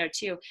bit over there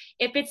too.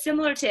 If it's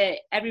similar to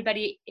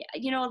everybody,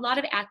 you know, a lot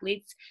of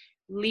athletes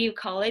leave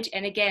college,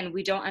 and again,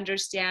 we don't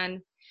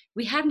understand.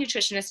 We have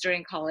nutritionists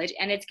during college,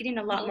 and it's getting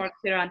a lot more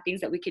clear on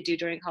things that we could do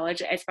during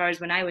college as far as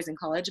when I was in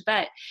college.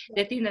 But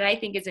the thing that I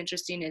think is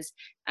interesting is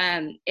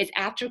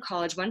after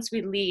college, once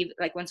we leave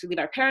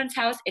our parents'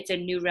 house, it's a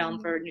new realm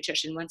for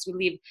nutrition. Once we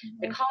leave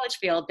the college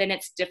field, then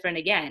it's different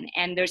again.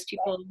 And there's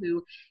people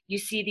who, you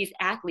see these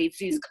athletes,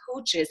 these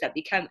coaches that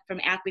become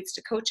from athletes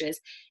to coaches,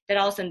 that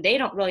all of a sudden they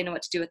don't really know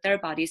what to do with their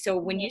body. So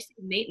when you see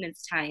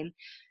maintenance time,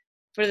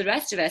 for the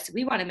rest of us,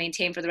 we want to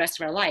maintain for the rest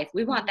of our life.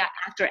 We want that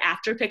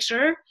after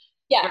picture.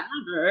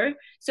 Forever.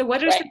 So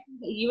what are some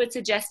things that you would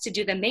suggest to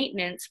do the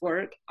maintenance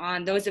work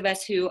on those of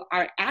us who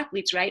are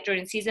athletes, right,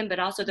 during season, but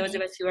also those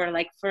of us who are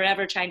like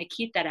forever trying to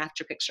keep that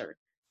after picture,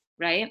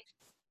 right?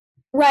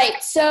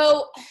 Right.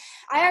 So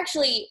I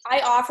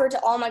offer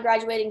to all my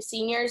graduating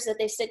seniors that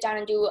they sit down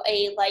and do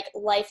a like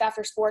life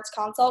after sports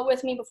consult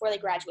with me before they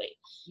graduate,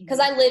 because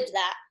I lived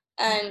that.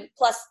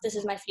 Plus this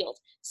is my field.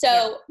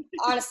 So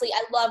honestly,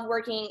 I love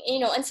working, you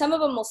know, and some of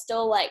them will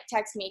still like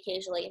text me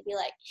occasionally and be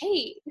like,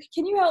 hey,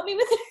 can you help me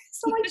with this?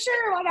 I'm like,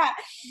 sure, why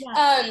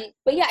not?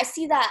 But yeah, I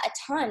see that a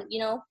ton, you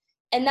know,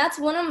 And that's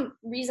one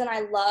reason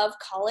I love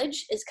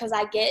college, is because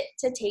I get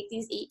to take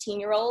these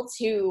 18-year-olds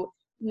who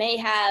may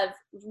have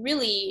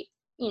really,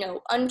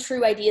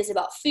 untrue ideas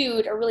about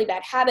food or really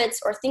bad habits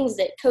or things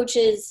that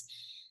coaches,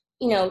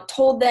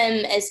 told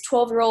them as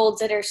 12-year-olds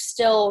that are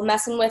still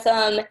messing with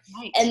them.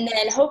 Right. And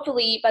then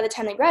hopefully by the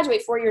time they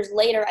graduate 4 years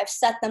later, I've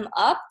set them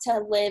up to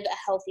live a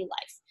healthy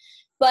life.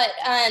 But,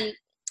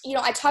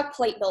 I talk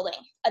plate building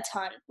a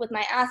ton with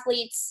my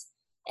athletes.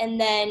 And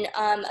then,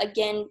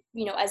 again,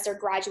 as they're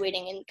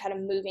graduating and kind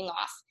of moving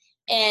off.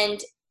 And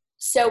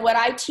so what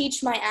I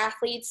teach my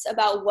athletes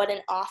about what an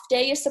off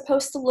day is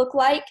supposed to look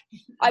like,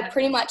 I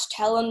pretty much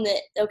tell them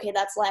that, okay,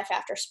 that's life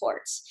after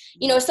sports.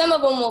 Some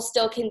of them will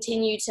still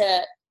continue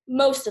to,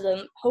 most of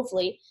them,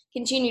 hopefully,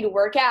 continue to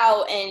work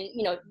out and,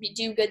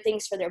 do good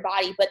things for their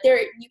body. But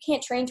you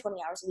can't train 20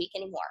 hours a week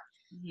anymore.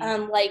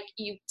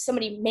 Mm-hmm.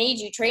 Somebody made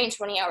you train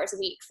 20 hours a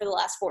week for the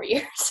last 4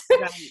 years.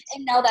 Right.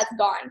 And now that's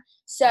gone.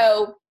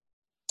 So,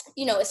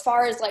 as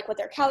far as like what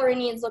their calorie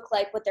needs look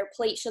like, what their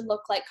plate should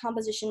look like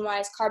composition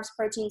wise, carbs,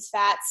 proteins,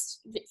 fats,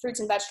 fruits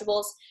and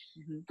vegetables,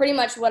 pretty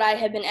much what I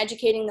have been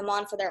educating them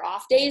on for their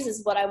off days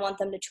is what I want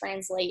them to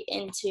translate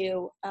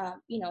into,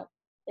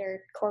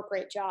 their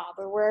corporate job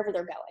or wherever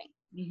they're going.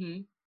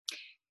 Mm-hmm.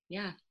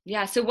 Yeah.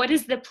 Yeah. So what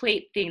is the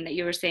plate thing that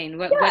you were saying?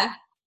 What is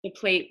the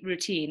plate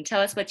routine?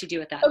 Tell us what you do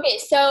with that. Okay.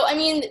 So,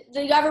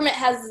 the government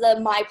has the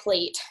My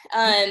Plate.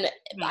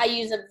 I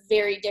use a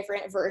very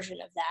different version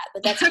of that,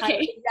 but that's kind of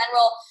in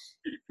general.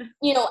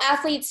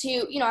 Athletes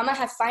who, I might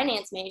have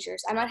finance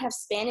majors, I might have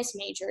Spanish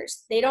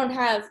majors. They don't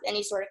have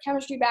any sort of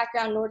chemistry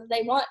background, nor do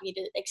they want me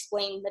to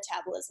explain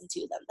metabolism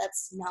to them.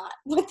 That's not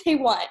what they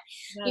want.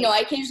 Right. I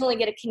occasionally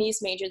get a kines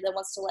major that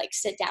wants to like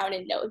sit down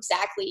and know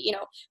exactly,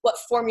 what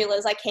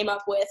formulas I came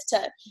up with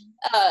to,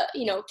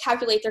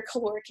 calculate their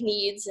caloric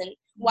needs and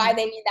why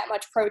they need that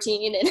much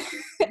protein.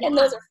 And, and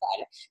those are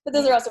fun, but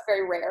those are also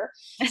very rare.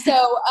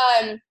 So,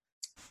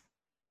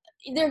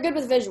 they're good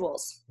with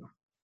visuals.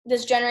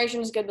 This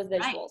generation is good with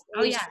visuals.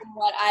 Right.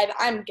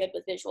 I'm good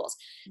with visuals.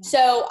 Yeah.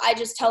 So I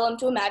just tell them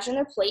to imagine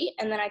their plate,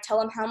 and then I tell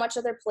them how much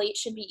of their plate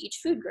should be each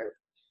food group.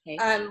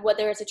 Okay.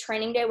 Whether it's a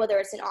training day, whether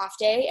it's an off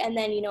day. And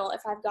then,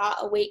 if I've got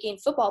a weight gain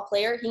football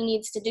player, he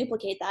needs to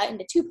duplicate that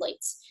into 2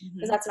 plates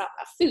because that's not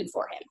enough food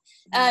for him.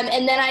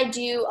 And then I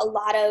do a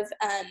lot of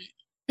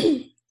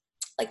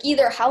like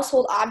either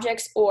household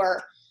objects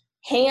or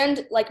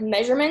hand like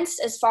measurements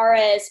as far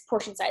as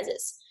portion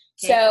sizes.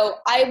 Okay. So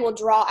I will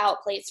draw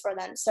out plates for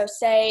them. So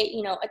say,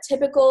 a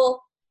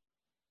typical,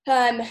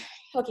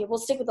 we'll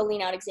stick with the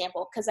lean out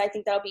example because I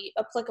think that'll be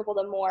applicable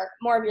to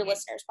more of your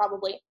listeners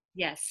probably.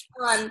 Yes.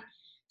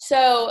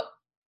 So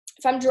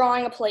if I'm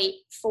drawing a plate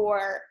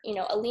for,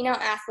 a lean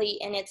out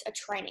athlete and it's a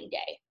training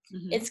day,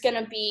 it's going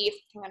to be,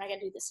 hang on, I got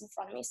to do this in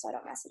front of me so I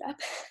don't mess it up.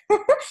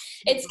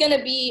 It's going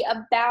to be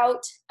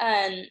about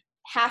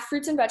half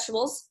fruits and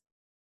vegetables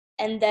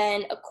and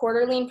then a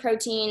quarter lean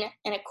protein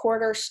and a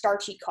quarter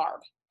starchy carb.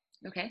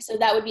 Okay. So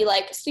that would be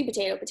like sweet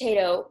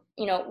potato,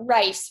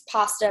 rice,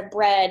 pasta,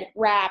 bread,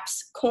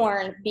 wraps,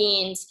 corn,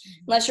 beans.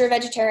 Unless you're a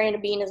vegetarian, a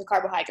bean is a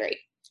carbohydrate.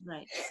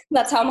 Right.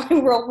 That's how my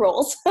world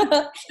rolls.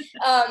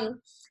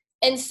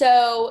 And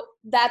so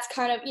that's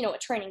kind of, a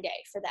training day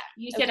for that.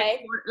 You said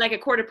like a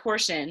quarter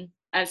portion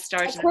of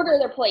starch. A quarter of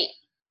their plate.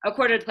 A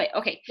quarter of the plate.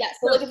 Okay. Yeah.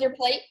 So look at your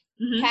plate.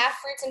 Half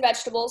fruits and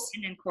vegetables.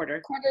 And then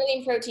quarter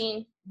lean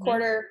protein,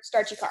 quarter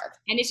starchy carb.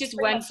 And it's just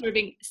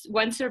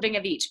one serving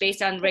of each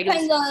based on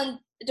regular.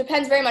 It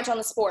depends very much on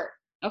the sport.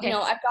 Okay.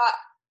 I've got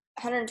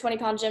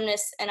 120-pound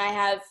gymnasts and I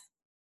have,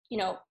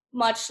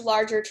 much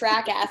larger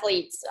track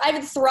athletes. I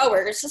have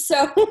throwers.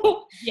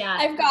 So yeah,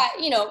 I've got,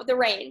 the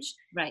range.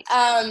 Right.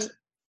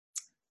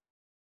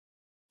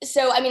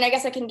 So, I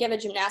guess I can give a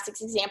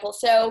gymnastics example.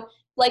 So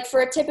like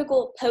for a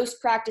typical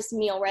post-practice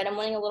meal, right, I'm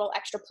wanting a little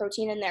extra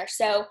protein in there.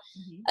 So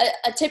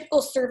a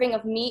typical serving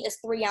of meat is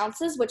 3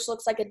 ounces, which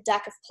looks like a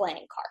deck of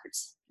playing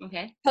cards.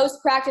 Okay.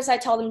 Post-practice, I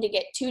tell them to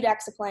get 2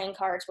 decks of playing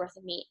cards worth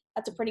of meat.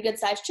 That's a pretty good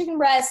size chicken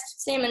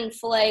breast, salmon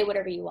fillet,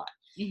 whatever you want.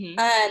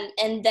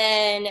 And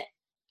then,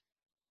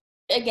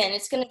 again,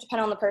 it's going to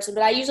depend on the person,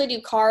 but I usually do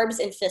carbs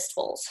in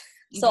fistfuls.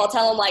 So I'll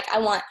tell them, like, I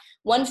want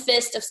 1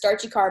 fist of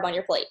starchy carb on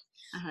your plate.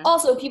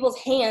 Also, people's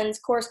hands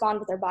correspond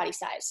with their body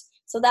size.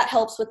 So that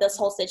helps with this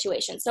whole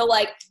situation. So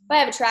like if I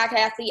have a track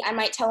athlete, I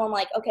might tell them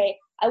like, okay,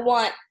 I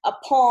want a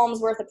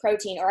palm's worth of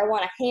protein or I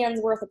want a hand's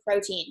worth of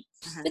protein.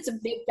 If it's a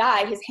big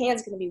guy, his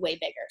hand's going to be way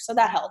bigger. So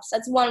that helps.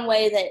 That's one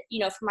way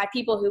that, for my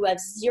people who have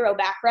zero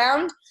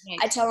background,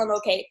 I tell them,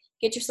 okay,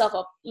 get yourself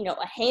a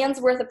hand's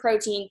worth of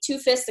protein, 2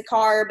 fists of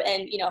carb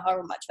and,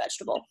 however much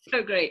vegetable.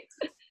 So great.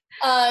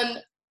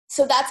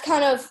 So that's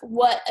kind of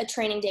what a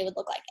training day would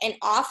look like. An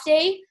off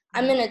day,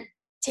 I'm going to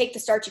take the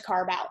starchy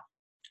carb out,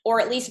 or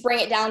at least bring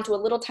it down to a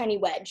little tiny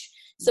wedge.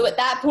 So at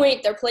that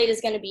point, their plate is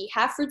going to be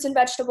half fruits and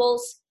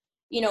vegetables,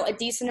 a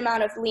decent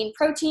amount of lean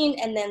protein,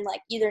 and then like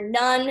either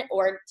none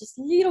or just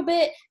a little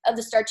bit of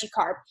the starchy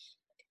carb.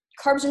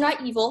 Carbs are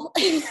not evil.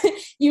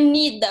 You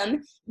need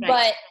them, right.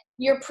 But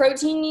your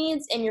protein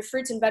needs and your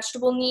fruits and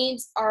vegetable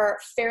needs are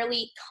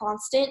fairly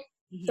constant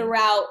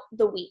throughout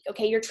the week.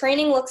 Okay, your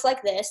training looks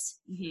like this.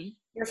 Mm-hmm.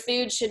 Your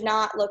food should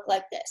not look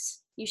like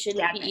this. You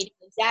shouldn't be eating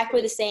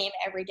exactly the same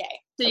every day.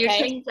 So your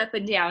training's up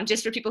and down,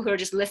 just for people who are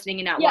just listening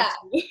and not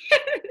watching.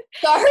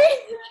 Sorry.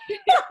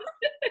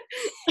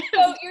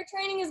 So your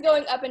training is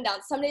going up and down.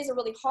 Some days are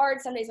really hard.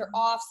 Some days are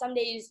off. Some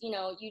days, you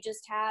know, you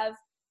just have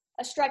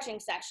a stretching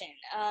session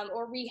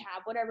or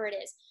rehab, whatever it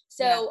is.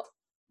 So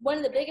one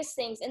of the biggest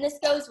things, and this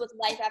goes with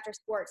life after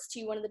sports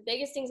too, one of the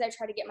biggest things I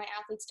try to get my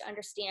athletes to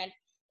understand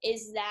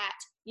is that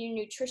your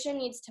nutrition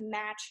needs to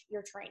match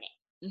your training.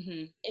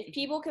 Mm-hmm. If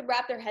people could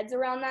wrap their heads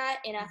around that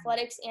in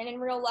athletics and in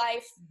real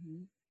life,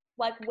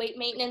 like weight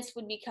maintenance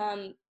would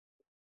become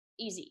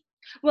easy.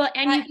 Well,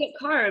 and you get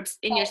carbs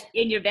in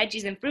your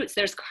veggies and fruits.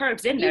 There's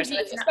carbs in there, so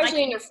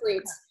especially in your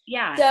fruits.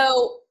 Yeah.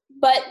 So,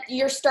 but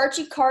your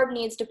starchy carb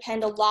needs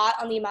depend a lot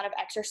on the amount of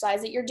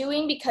exercise that you're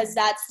doing, because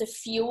that's the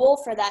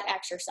fuel for that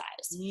exercise.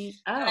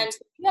 And if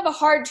you have a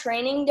hard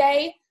training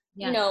day,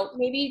 you know,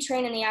 maybe you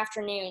train in the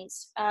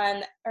afternoons,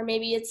 or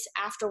maybe it's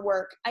after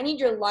work. I need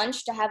your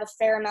lunch to have a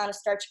fair amount of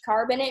starchy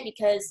carb in it,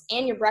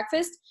 and your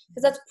breakfast,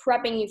 because that's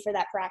prepping you for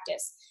that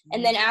practice.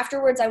 And then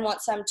afterwards, I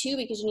want some too,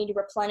 because you need to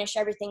replenish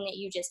everything that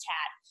you just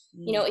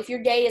had. You know, if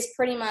your day is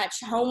pretty much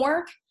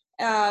homework,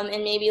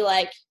 and maybe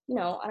like, you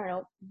know, I don't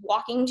know,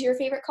 walking to your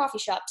favorite coffee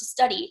shop to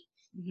study,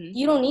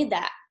 you don't need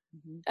that,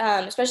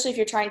 especially if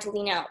you're trying to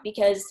lean out,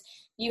 because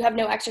you have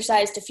no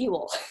exercise to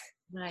fuel.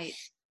 Right.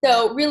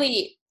 So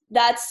really,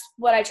 that's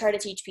what I try to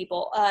teach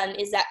people,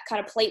 is that kind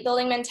of plate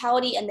building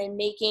mentality, and then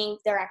making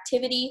their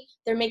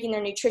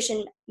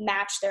nutrition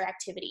match their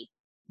activity.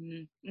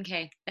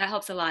 Okay, that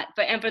helps a lot.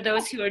 And for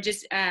those who are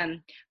just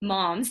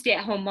moms,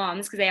 stay-at-home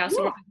moms, because I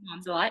also work with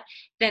moms a lot,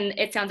 then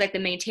it sounds like the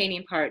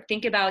maintaining part.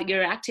 Think about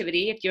your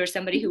activity. If you're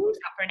somebody who works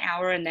out for an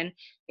hour, and then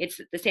it's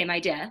the same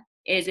idea,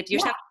 is if you're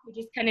somebody who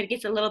just kind of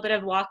gets a little bit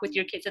of walk with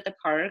your kids at the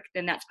park,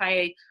 then that's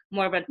probably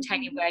more of a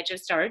tiny wedge of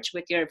starch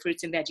with your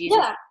fruits and veggies.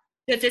 Yeah.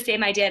 So it's the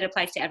same idea. It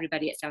applies to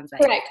everybody, it sounds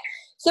like. Correct.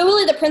 So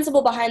really the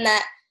principle behind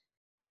that,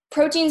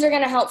 proteins are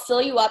going to help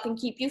fill you up and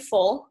keep you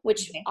full,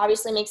 which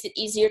obviously makes it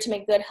easier to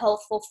make good,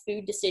 healthful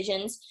food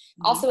decisions.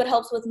 Also, it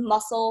helps with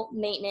muscle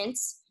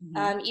maintenance.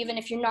 Even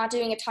if you're not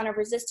doing a ton of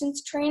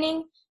resistance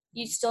training,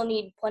 you still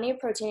need plenty of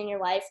protein in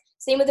your life.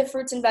 Same with the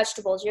fruits and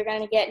vegetables. You're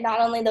going to get not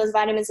only those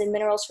vitamins and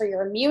minerals for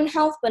your immune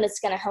health, but it's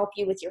going to help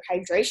you with your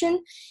hydration,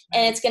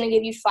 and it's going to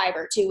give you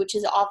fiber too, which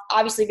is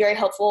obviously very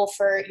helpful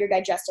for your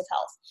digestive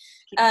health.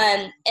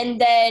 And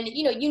then,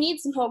 you know, you need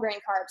some whole grain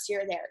carbs here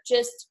or there.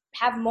 Just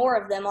have more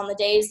of them on the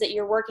days that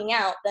you're working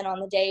out than on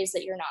the days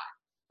that you're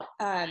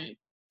not.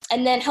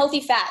 And then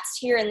healthy fats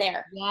here and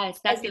there. Yes,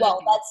 that's as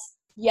well.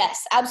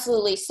 Yes,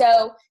 absolutely.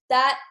 So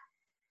that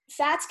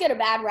fats get a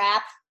bad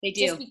rap. They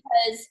do. Just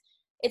because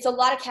it's a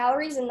lot of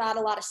calories and not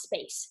a lot of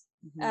space.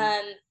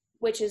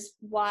 Which is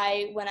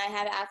why when I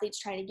have athletes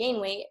trying to gain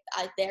weight,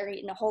 they're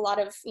eating a whole lot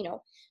of, you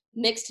know,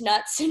 mixed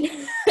nuts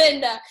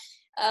and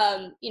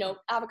you know,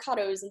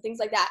 avocados and things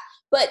like that.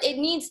 But it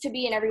needs to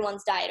be in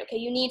everyone's diet, okay?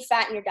 You need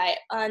fat in your diet.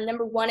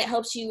 Number one, it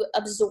helps you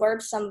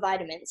absorb some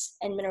vitamins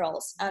and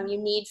minerals.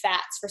 You need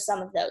fats for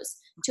some of those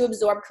to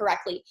absorb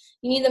correctly.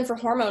 You need them for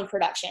hormone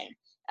production.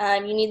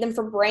 You need them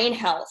for brain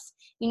health.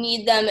 You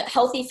need them.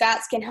 Healthy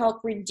fats can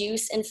help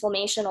reduce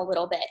inflammation a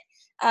little bit.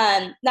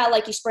 Not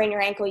like you sprain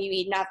your ankle, you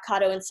eat an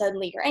avocado, and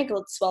suddenly your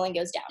ankle swelling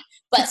goes down.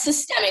 But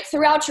systemic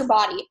throughout your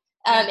body.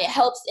 It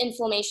helps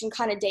inflammation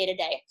kind of day to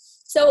day.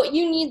 So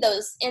you need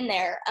those in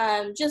there.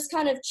 Just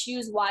kind of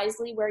choose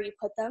wisely where you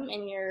put them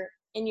in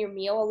your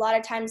meal. A lot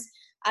of times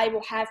I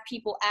will have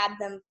people add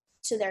them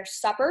to their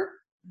supper,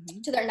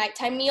 to their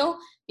nighttime meal,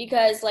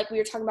 because like we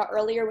were talking about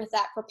earlier with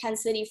that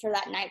propensity for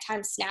that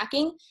nighttime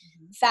snacking,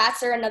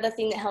 fats are another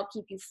thing that help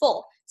keep you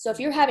full. So if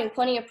you're having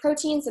plenty of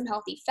protein, some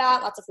healthy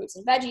fat, lots of fruits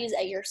and veggies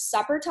at your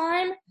supper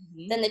time,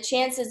 then the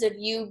chances of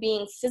you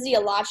being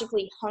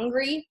physiologically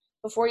hungry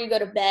before you go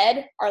to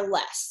bed are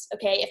less,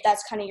 okay, if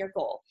that's kind of your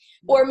goal.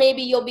 Or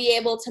maybe you'll be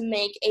able to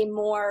make a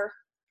more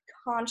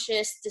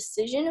conscious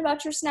decision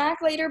about your snack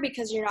later,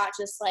 because you're not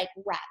just like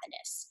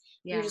ravenous.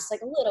 You're just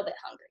like a little bit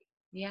hungry.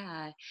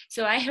 Yeah.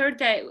 So I heard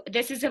that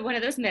this is one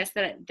of those myths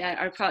that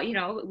are probably, you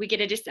know, we get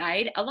to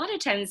decide. A lot of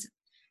times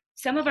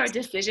some of our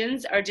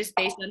decisions are just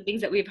based on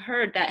things that we've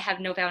heard that have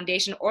no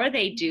foundation, or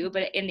they do,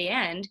 but in the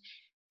end,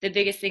 the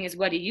biggest thing is,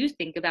 what do you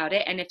think about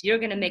it? And if you're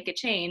going to make a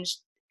change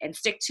and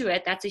stick to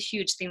it, that's a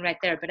huge thing right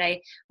there. But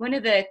one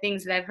of the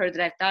things that I've heard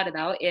that I've thought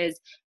about is,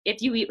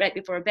 if you eat right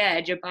before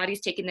bed, your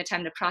body's taking the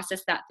time to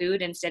process that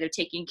food instead of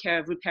taking care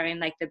of repairing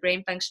like the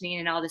brain functioning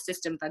and all the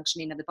system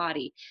functioning of the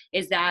body.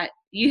 Is that,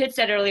 you had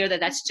said earlier that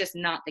that's just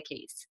not the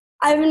case.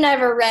 I've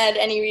never read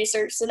any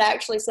research that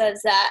actually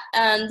says that.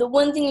 The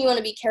one thing you want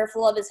to be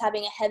careful of is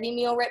having a heavy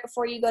meal right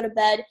before you go to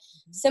bed,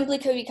 simply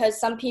because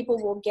some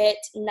people will get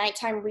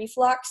nighttime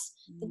reflux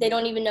that they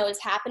don't even know is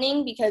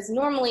happening, because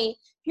normally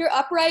if you're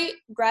upright,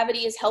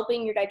 gravity is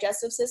helping your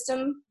digestive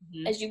system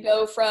as you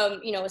go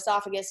from, you know,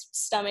 esophagus,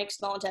 stomach,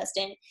 small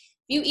intestine. If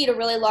you eat a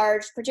really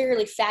large,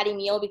 particularly fatty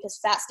meal, because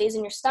fat stays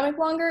in your stomach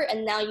longer,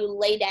 and now you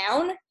lay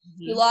down,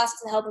 you lost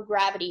the help of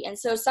gravity. And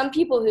so some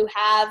people who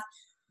have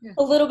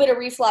a little bit of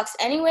reflux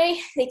anyway.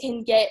 They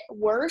can get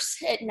worse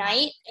at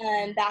night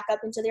and back up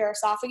into their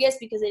esophagus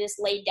because they just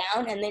laid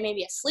down and they may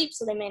be asleep,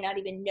 so they may not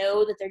even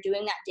know that they're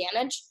doing that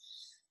damage.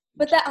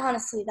 But that,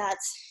 honestly,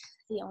 that's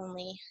the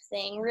only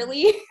thing,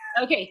 really.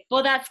 Okay,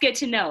 well, that's good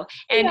to know.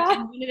 And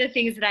one of the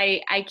things that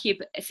I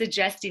keep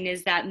suggesting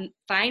is that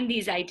find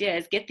these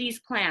ideas, get these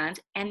plans,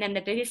 and then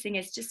the biggest thing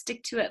is just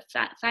stick to it.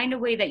 Find a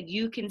way that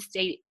you can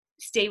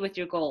stay with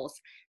your goals,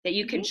 that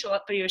you can show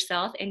up for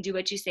yourself and do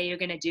what you say you're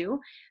going to do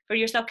for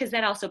yourself, because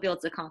that also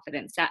builds the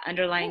confidence, that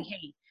underlying,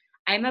 hey,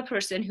 I'm a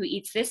person who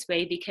eats this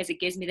way because it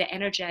gives me the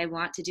energy I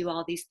want to do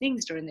all these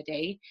things during the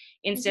day,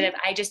 instead of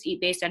I just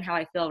eat based on how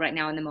I feel right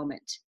now in the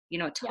moment.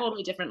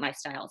 Totally different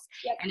lifestyles.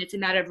 And it's a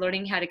matter of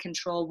learning how to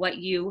control what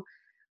you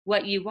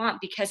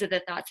want because of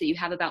the thoughts that you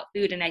have about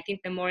food. And I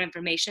think the more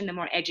information, the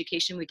more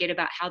education we get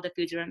about how the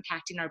foods are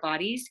impacting our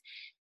bodies,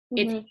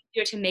 it's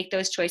easier to make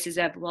those choices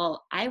of,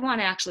 well, I want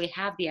to actually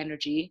have the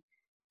energy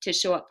to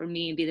show up for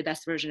me and be the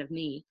best version of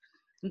me.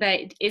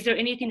 But is there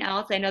anything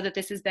else? I know that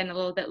this has been a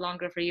little bit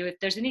longer for you. If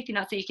there's anything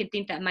else that you can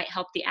think that might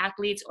help the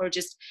athletes or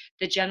just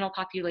the general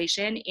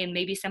population, and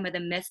maybe some of the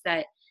myths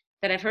that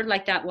I've heard,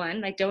 like that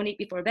one, like don't eat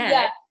before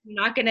bed.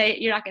 You're not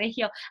gonna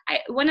heal.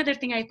 One other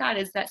thing I thought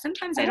is that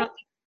sometimes I don't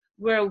think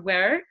we're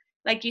aware,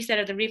 like you said,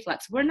 of the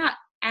reflux. We're not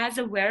as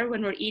aware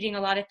when we're eating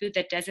a lot of food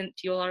that doesn't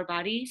fuel our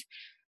bodies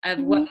of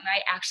what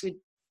might actually,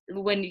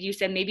 when you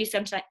said maybe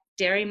sometimes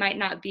dairy might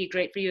not be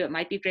great for you, it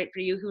might be great for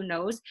you, who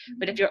knows?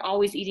 But if you're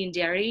always eating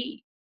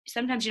dairy,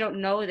 sometimes you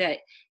don't know that,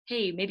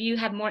 hey, maybe you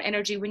have more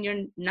energy when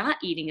you're not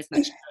eating as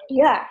much.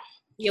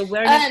 The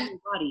awareness of your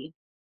body.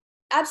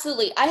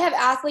 Absolutely. I have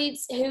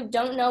athletes who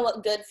don't know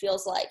what good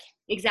feels like.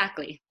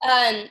 Exactly.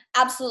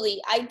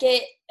 Absolutely.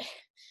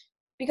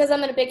 Because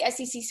I'm in a big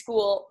SEC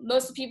school,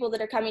 most of the people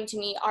that are coming to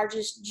me are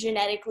just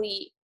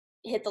genetically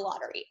hit the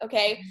lottery.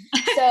 Okay.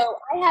 So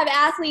I have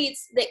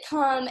athletes that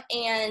come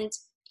and,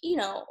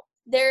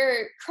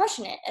 they're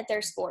crushing it at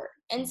their sport.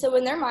 And so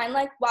in their mind,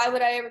 like, why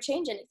would I ever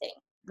change anything?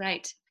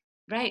 Right.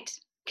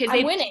 Because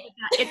I'm winning.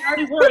 It's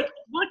already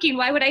working.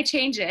 Why would I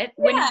change it?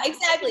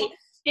 Exactly.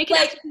 They could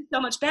actually do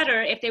so much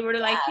better if they were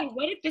to hey,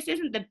 what if this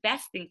isn't the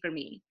best thing for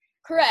me?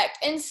 Correct.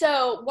 And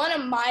so one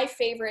of my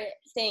favorite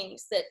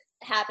things that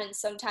happens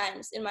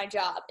sometimes in my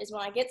job is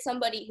when I get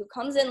somebody who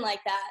comes in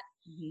like that,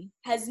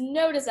 has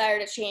no desire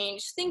to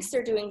change, thinks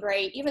they're doing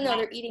great, even though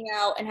they're eating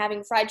out and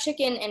having fried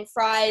chicken and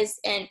fries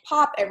and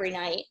pop every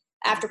night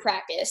after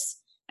practice,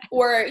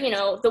 or,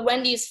 the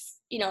Wendy's,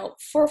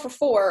 4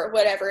 for $4,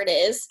 whatever it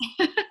is.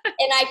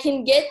 And I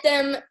can get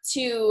them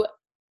to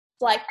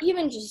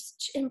even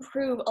just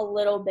improve a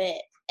little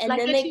bit. And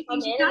then they come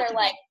in and they're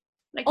like,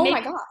 oh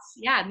my gosh.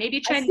 Yeah, maybe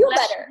try and feel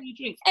better.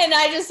 And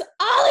I just,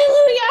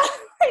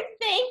 hallelujah,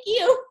 thank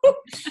you.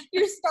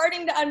 You're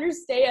starting to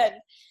understand.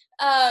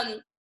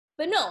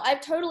 But no,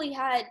 I've totally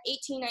had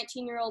 18,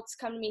 19-year-olds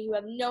come to me who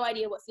have no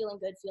idea what feeling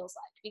good feels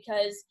like,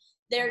 because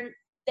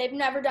they've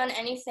never done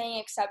anything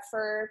except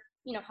for,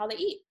 how they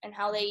eat and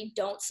how they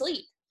don't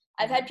sleep.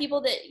 I've had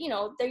people that,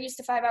 they're used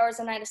to 5 hours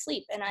a night of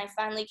sleep, and I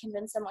finally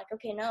convinced them,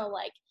 okay, no,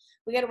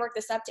 we got to work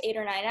this up to 8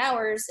 or 9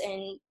 hours,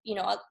 and,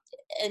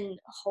 and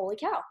holy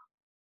cow.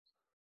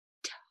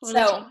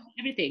 So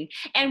everything.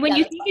 And when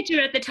you think that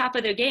you're at the top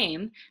of their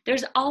game,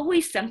 there's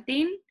always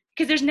something,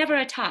 because there's never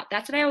a top.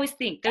 That's what I always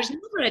think. There's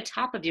never a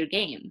top of your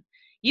game.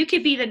 You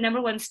could be the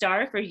number one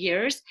star for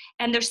years,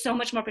 and there's so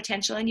much more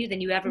potential in you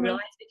than you ever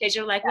realized, because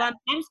you're like, well, I'm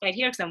satisfied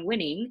here because I'm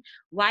winning.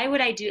 Why would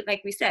I do,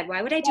 like we said,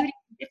 why would I do anything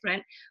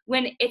different,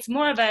 when it's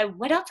more of a,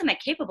 what else am I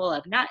capable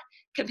of? Not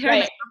comparing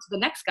myself to the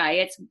next guy.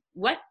 It's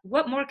what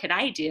more could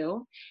I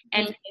do?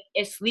 And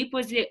if sleep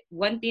was the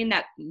one thing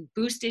that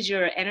boosted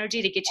your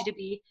energy to get you to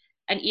be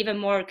an even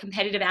more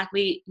competitive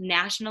athlete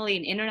nationally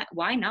and internet,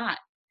 why not?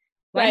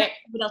 Why not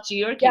what else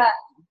you're capable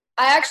of?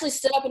 I actually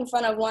stood up in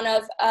front of one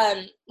of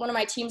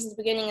my teams at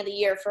the beginning of the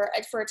year for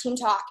a team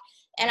talk,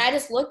 and I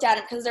just looked at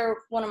him, because they're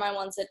one of my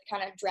ones that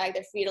kind of drag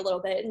their feet a little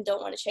bit and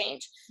don't want to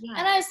change.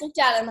 And I just looked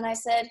at him and I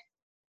said,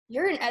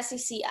 "You're an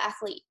SEC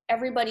athlete.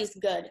 Everybody's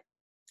good.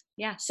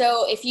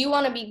 So if you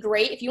want to be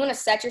great, if you want to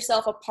set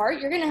yourself apart,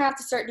 you're going to have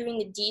to start doing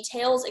the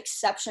details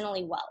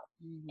exceptionally well,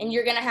 and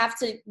you're going to have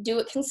to do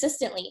it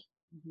consistently.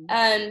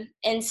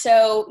 And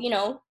so,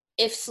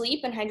 if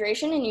sleep and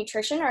hydration and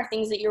nutrition are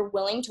things that you're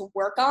willing to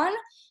work on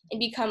and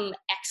become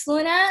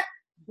excellent at,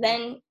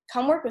 then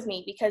come work with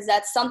me, because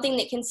that's something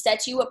that can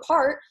set you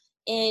apart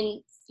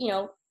in,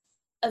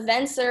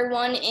 events that are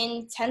won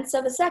in tenths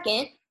of a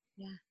second.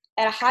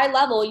 At a high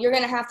level, you're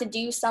going to have to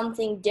do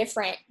something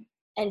different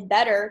and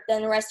better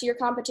than the rest of your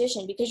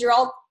competition, because you're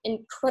all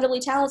incredibly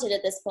talented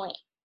at this point.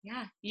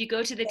 You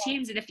go to the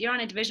teams, and if you're on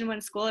a Division I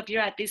school, if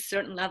you're at this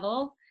certain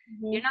level,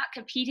 you're not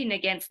competing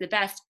against the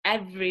best.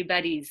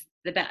 Everybody's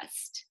the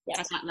best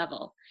at that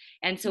level.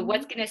 And so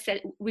what's going to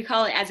set, we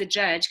call it, as a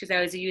judge, because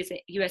I was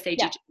a USA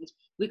judge,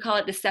 we call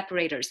it the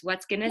separators.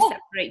 What's going to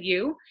separate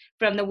you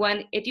from the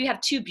one, if you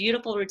have two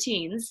beautiful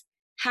routines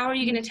how are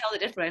you going to tell the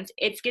difference?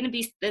 It's going to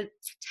be the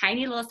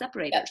tiny little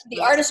separators. Yep, the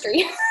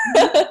artistry.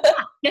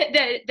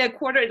 the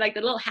quarter, like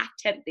the little half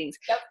tenth things.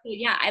 Yep. So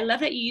yeah, I love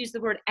that you use the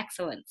word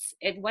excellence.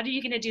 What are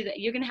you going to do? That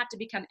you're going to have to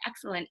become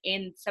excellent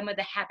in some of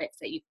the habits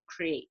that you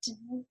create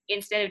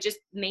instead of just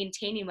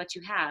maintaining what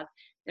you have.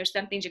 There's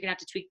some things you're going to have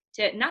to tweak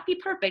to not be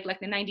perfect,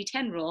 like the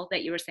 90-10 rule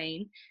that you were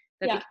saying,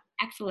 but become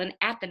excellent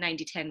at the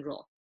 90-10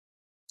 rule.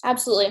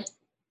 Absolutely.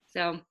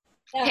 So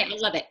okay, I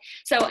love it.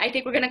 So I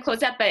think we're going to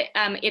close up, but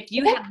if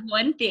you have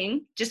one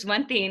thing, just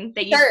one thing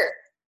that you,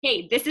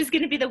 hey, this is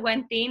going to be the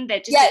one thing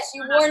that just. Yes,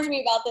 you warned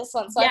me about this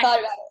one, so I thought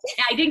about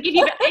it. I didn't give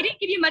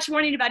you much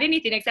warning about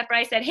anything, except for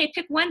I said, hey,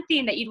 pick one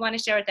thing that you'd want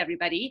to share with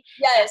everybody.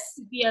 Yes.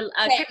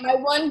 Okay, my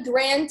one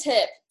grand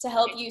tip to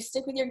help you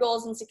stick with your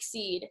goals and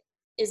succeed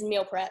is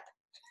meal prep.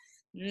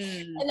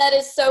 And that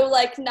is so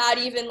like not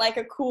even like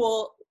a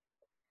cool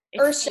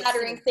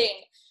earth-shattering thing.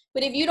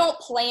 But if you don't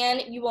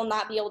plan, you will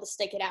not be able to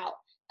stick it out.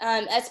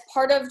 As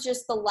part of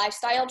just the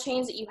lifestyle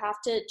change that you have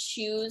to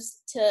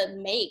choose to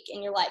make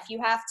in your life. You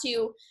have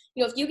to,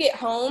 if you get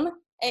home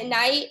at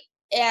night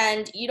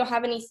and you don't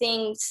have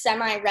anything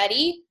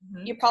semi-ready,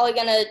 you're probably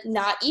going to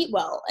not eat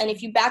well. And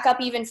if you back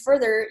up even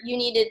further, you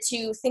needed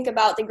to think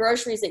about the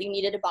groceries that you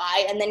needed to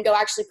buy and then go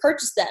actually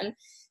purchase them.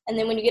 And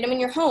then when you get them in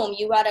your home,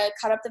 you got to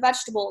cut up the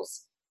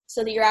vegetables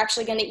so that you're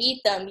actually going to eat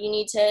them. You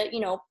need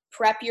to,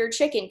 prep your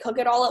chicken, cook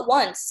it all at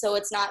once so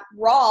it's not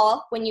raw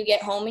when you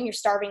get home and you're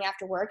starving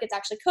after work. It's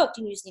actually cooked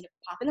and you just need to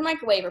pop it in the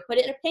microwave or put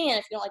it in a pan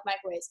if you don't like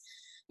microwaves.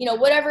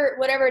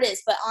 Whatever it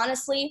is. But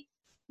honestly,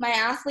 my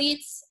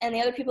athletes and the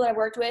other people that I've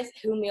worked with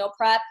who meal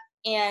prep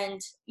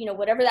and,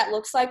 whatever that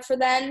looks like for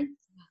them,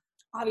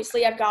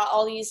 obviously I've got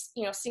all these,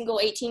 single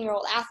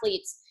 18-year-old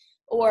athletes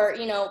or,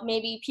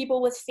 maybe people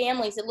with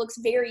families. It looks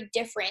very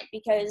different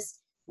because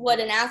what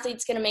an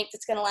athlete's going to make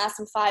that's going to last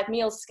them 5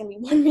 meals is going to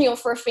be 1 meal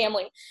for a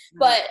family.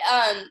 But,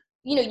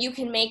 you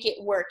can make it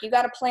work. You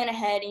got to plan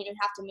ahead and you don't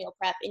have to meal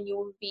prep and you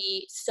will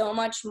be so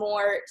much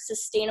more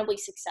sustainably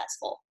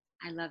successful.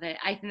 I love it.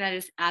 I think that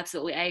is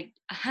absolutely, I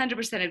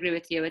 100% agree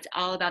with you. It's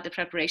all about the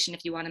preparation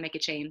if you want to make a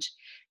change.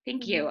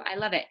 Thank you. I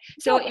love it.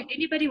 So if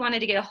anybody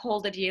wanted to get a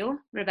hold of you,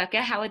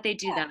 Rebecca, how would they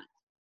do that?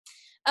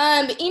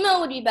 Email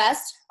would be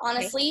best,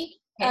 honestly.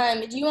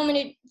 Okay. Do you want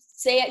me to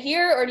say it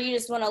here or do you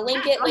just want to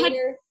link it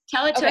later?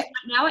 Tell it to us right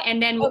now,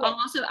 and then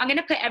I'm going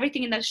to put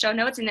everything in the show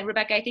notes. And then,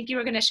 Rebecca, I think you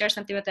were going to share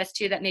something with us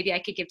too that maybe I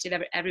could give to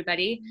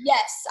everybody.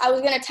 Yes, I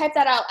was going to type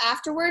that out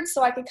afterwards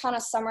so I could kind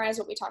of summarize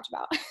what we talked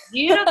about.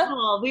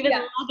 Beautiful. We would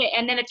love it.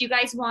 And then if you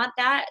guys want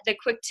the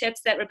quick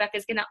tips that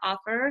Rebecca's going to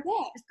offer,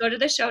 just go to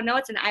the show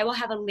notes, and I will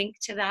have a link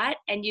to that,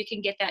 and you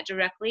can get that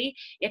directly.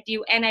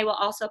 And I will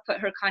also put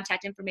her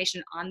contact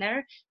information on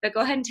there. But go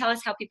ahead and tell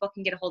us how people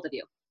can get a hold of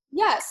you.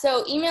 Yeah,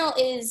 so email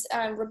is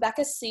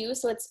Rebecca Sue,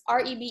 so it's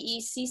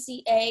REBECCASUE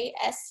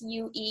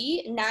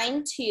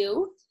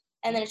 92,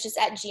 and then it's just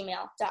at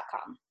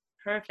gmail.com.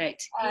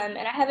 Perfect. And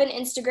I have an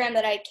Instagram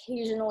that I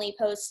occasionally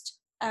post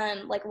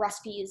like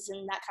recipes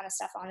and that kind of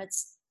stuff on.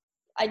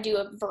 I do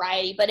a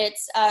variety, but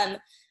it's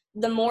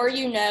The More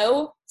You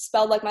Know,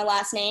 spelled like my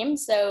last name,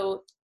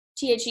 so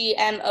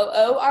THEMOORE.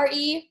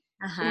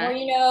 The More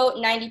You Know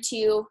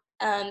 92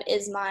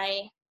 is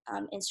my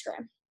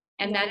Instagram.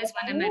 And that is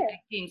one of my big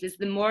things is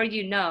the more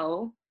you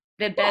know,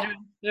 the better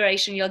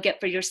inspiration you'll get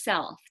for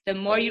yourself. The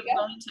more you're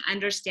willing to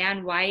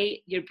understand why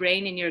your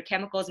brain and your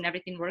chemicals and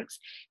everything works,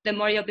 the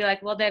more you'll be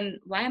like, well, then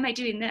why am I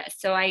doing this?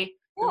 So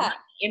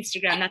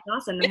Instagram, that's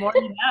awesome. The More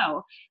You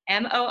Know,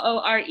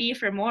 MOORE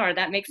for more.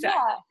 That makes sense.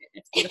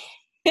 It's beautiful.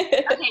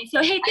 Okay,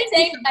 so hey,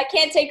 I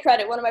can't take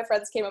credit. One of my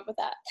friends came up with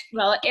that.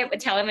 Well, it would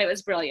tell him it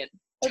was brilliant.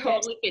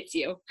 Totally fits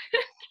you.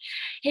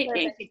 Hey,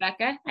 thanks,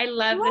 Rebecca. I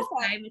love this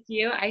time with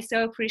you. I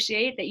so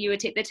appreciate that you would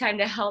take the time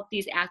to help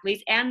these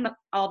athletes and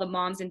all the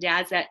moms and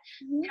dads that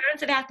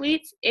parents of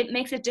athletes. It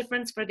makes a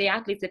difference for the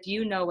athletes if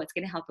you know what's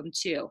going to help them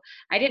too.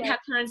 I didn't have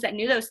parents that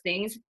knew those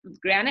things.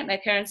 Granted,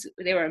 my parents,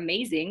 they were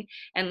amazing.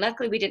 And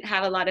luckily we didn't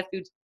have a lot of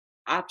food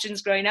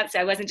options growing up. So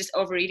I wasn't just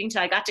overeating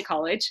till I got to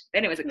college.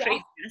 Then it was a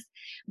craziness.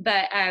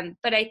 But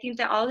I think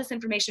that all this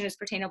information is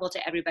pertainable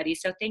to everybody.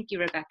 So thank you,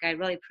 Rebecca. I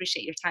really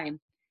appreciate your time.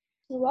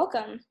 You're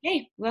welcome.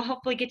 Hey, we'll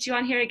hopefully get you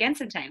on here again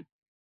sometime.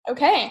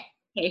 Okay.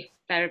 Hey,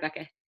 bye,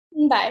 Rebecca.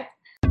 Bye.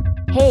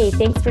 Hey,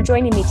 thanks for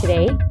joining me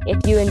today.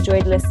 If you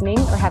enjoyed listening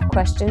or have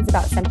questions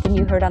about something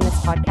you heard on this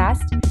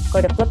podcast,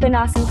 go to Flippin'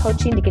 Awesome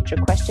Coaching to get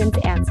your questions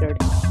answered.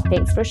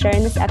 Thanks for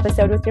sharing this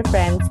episode with your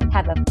friends.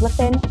 Have a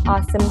flippin'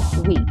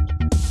 awesome week.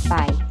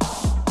 Bye.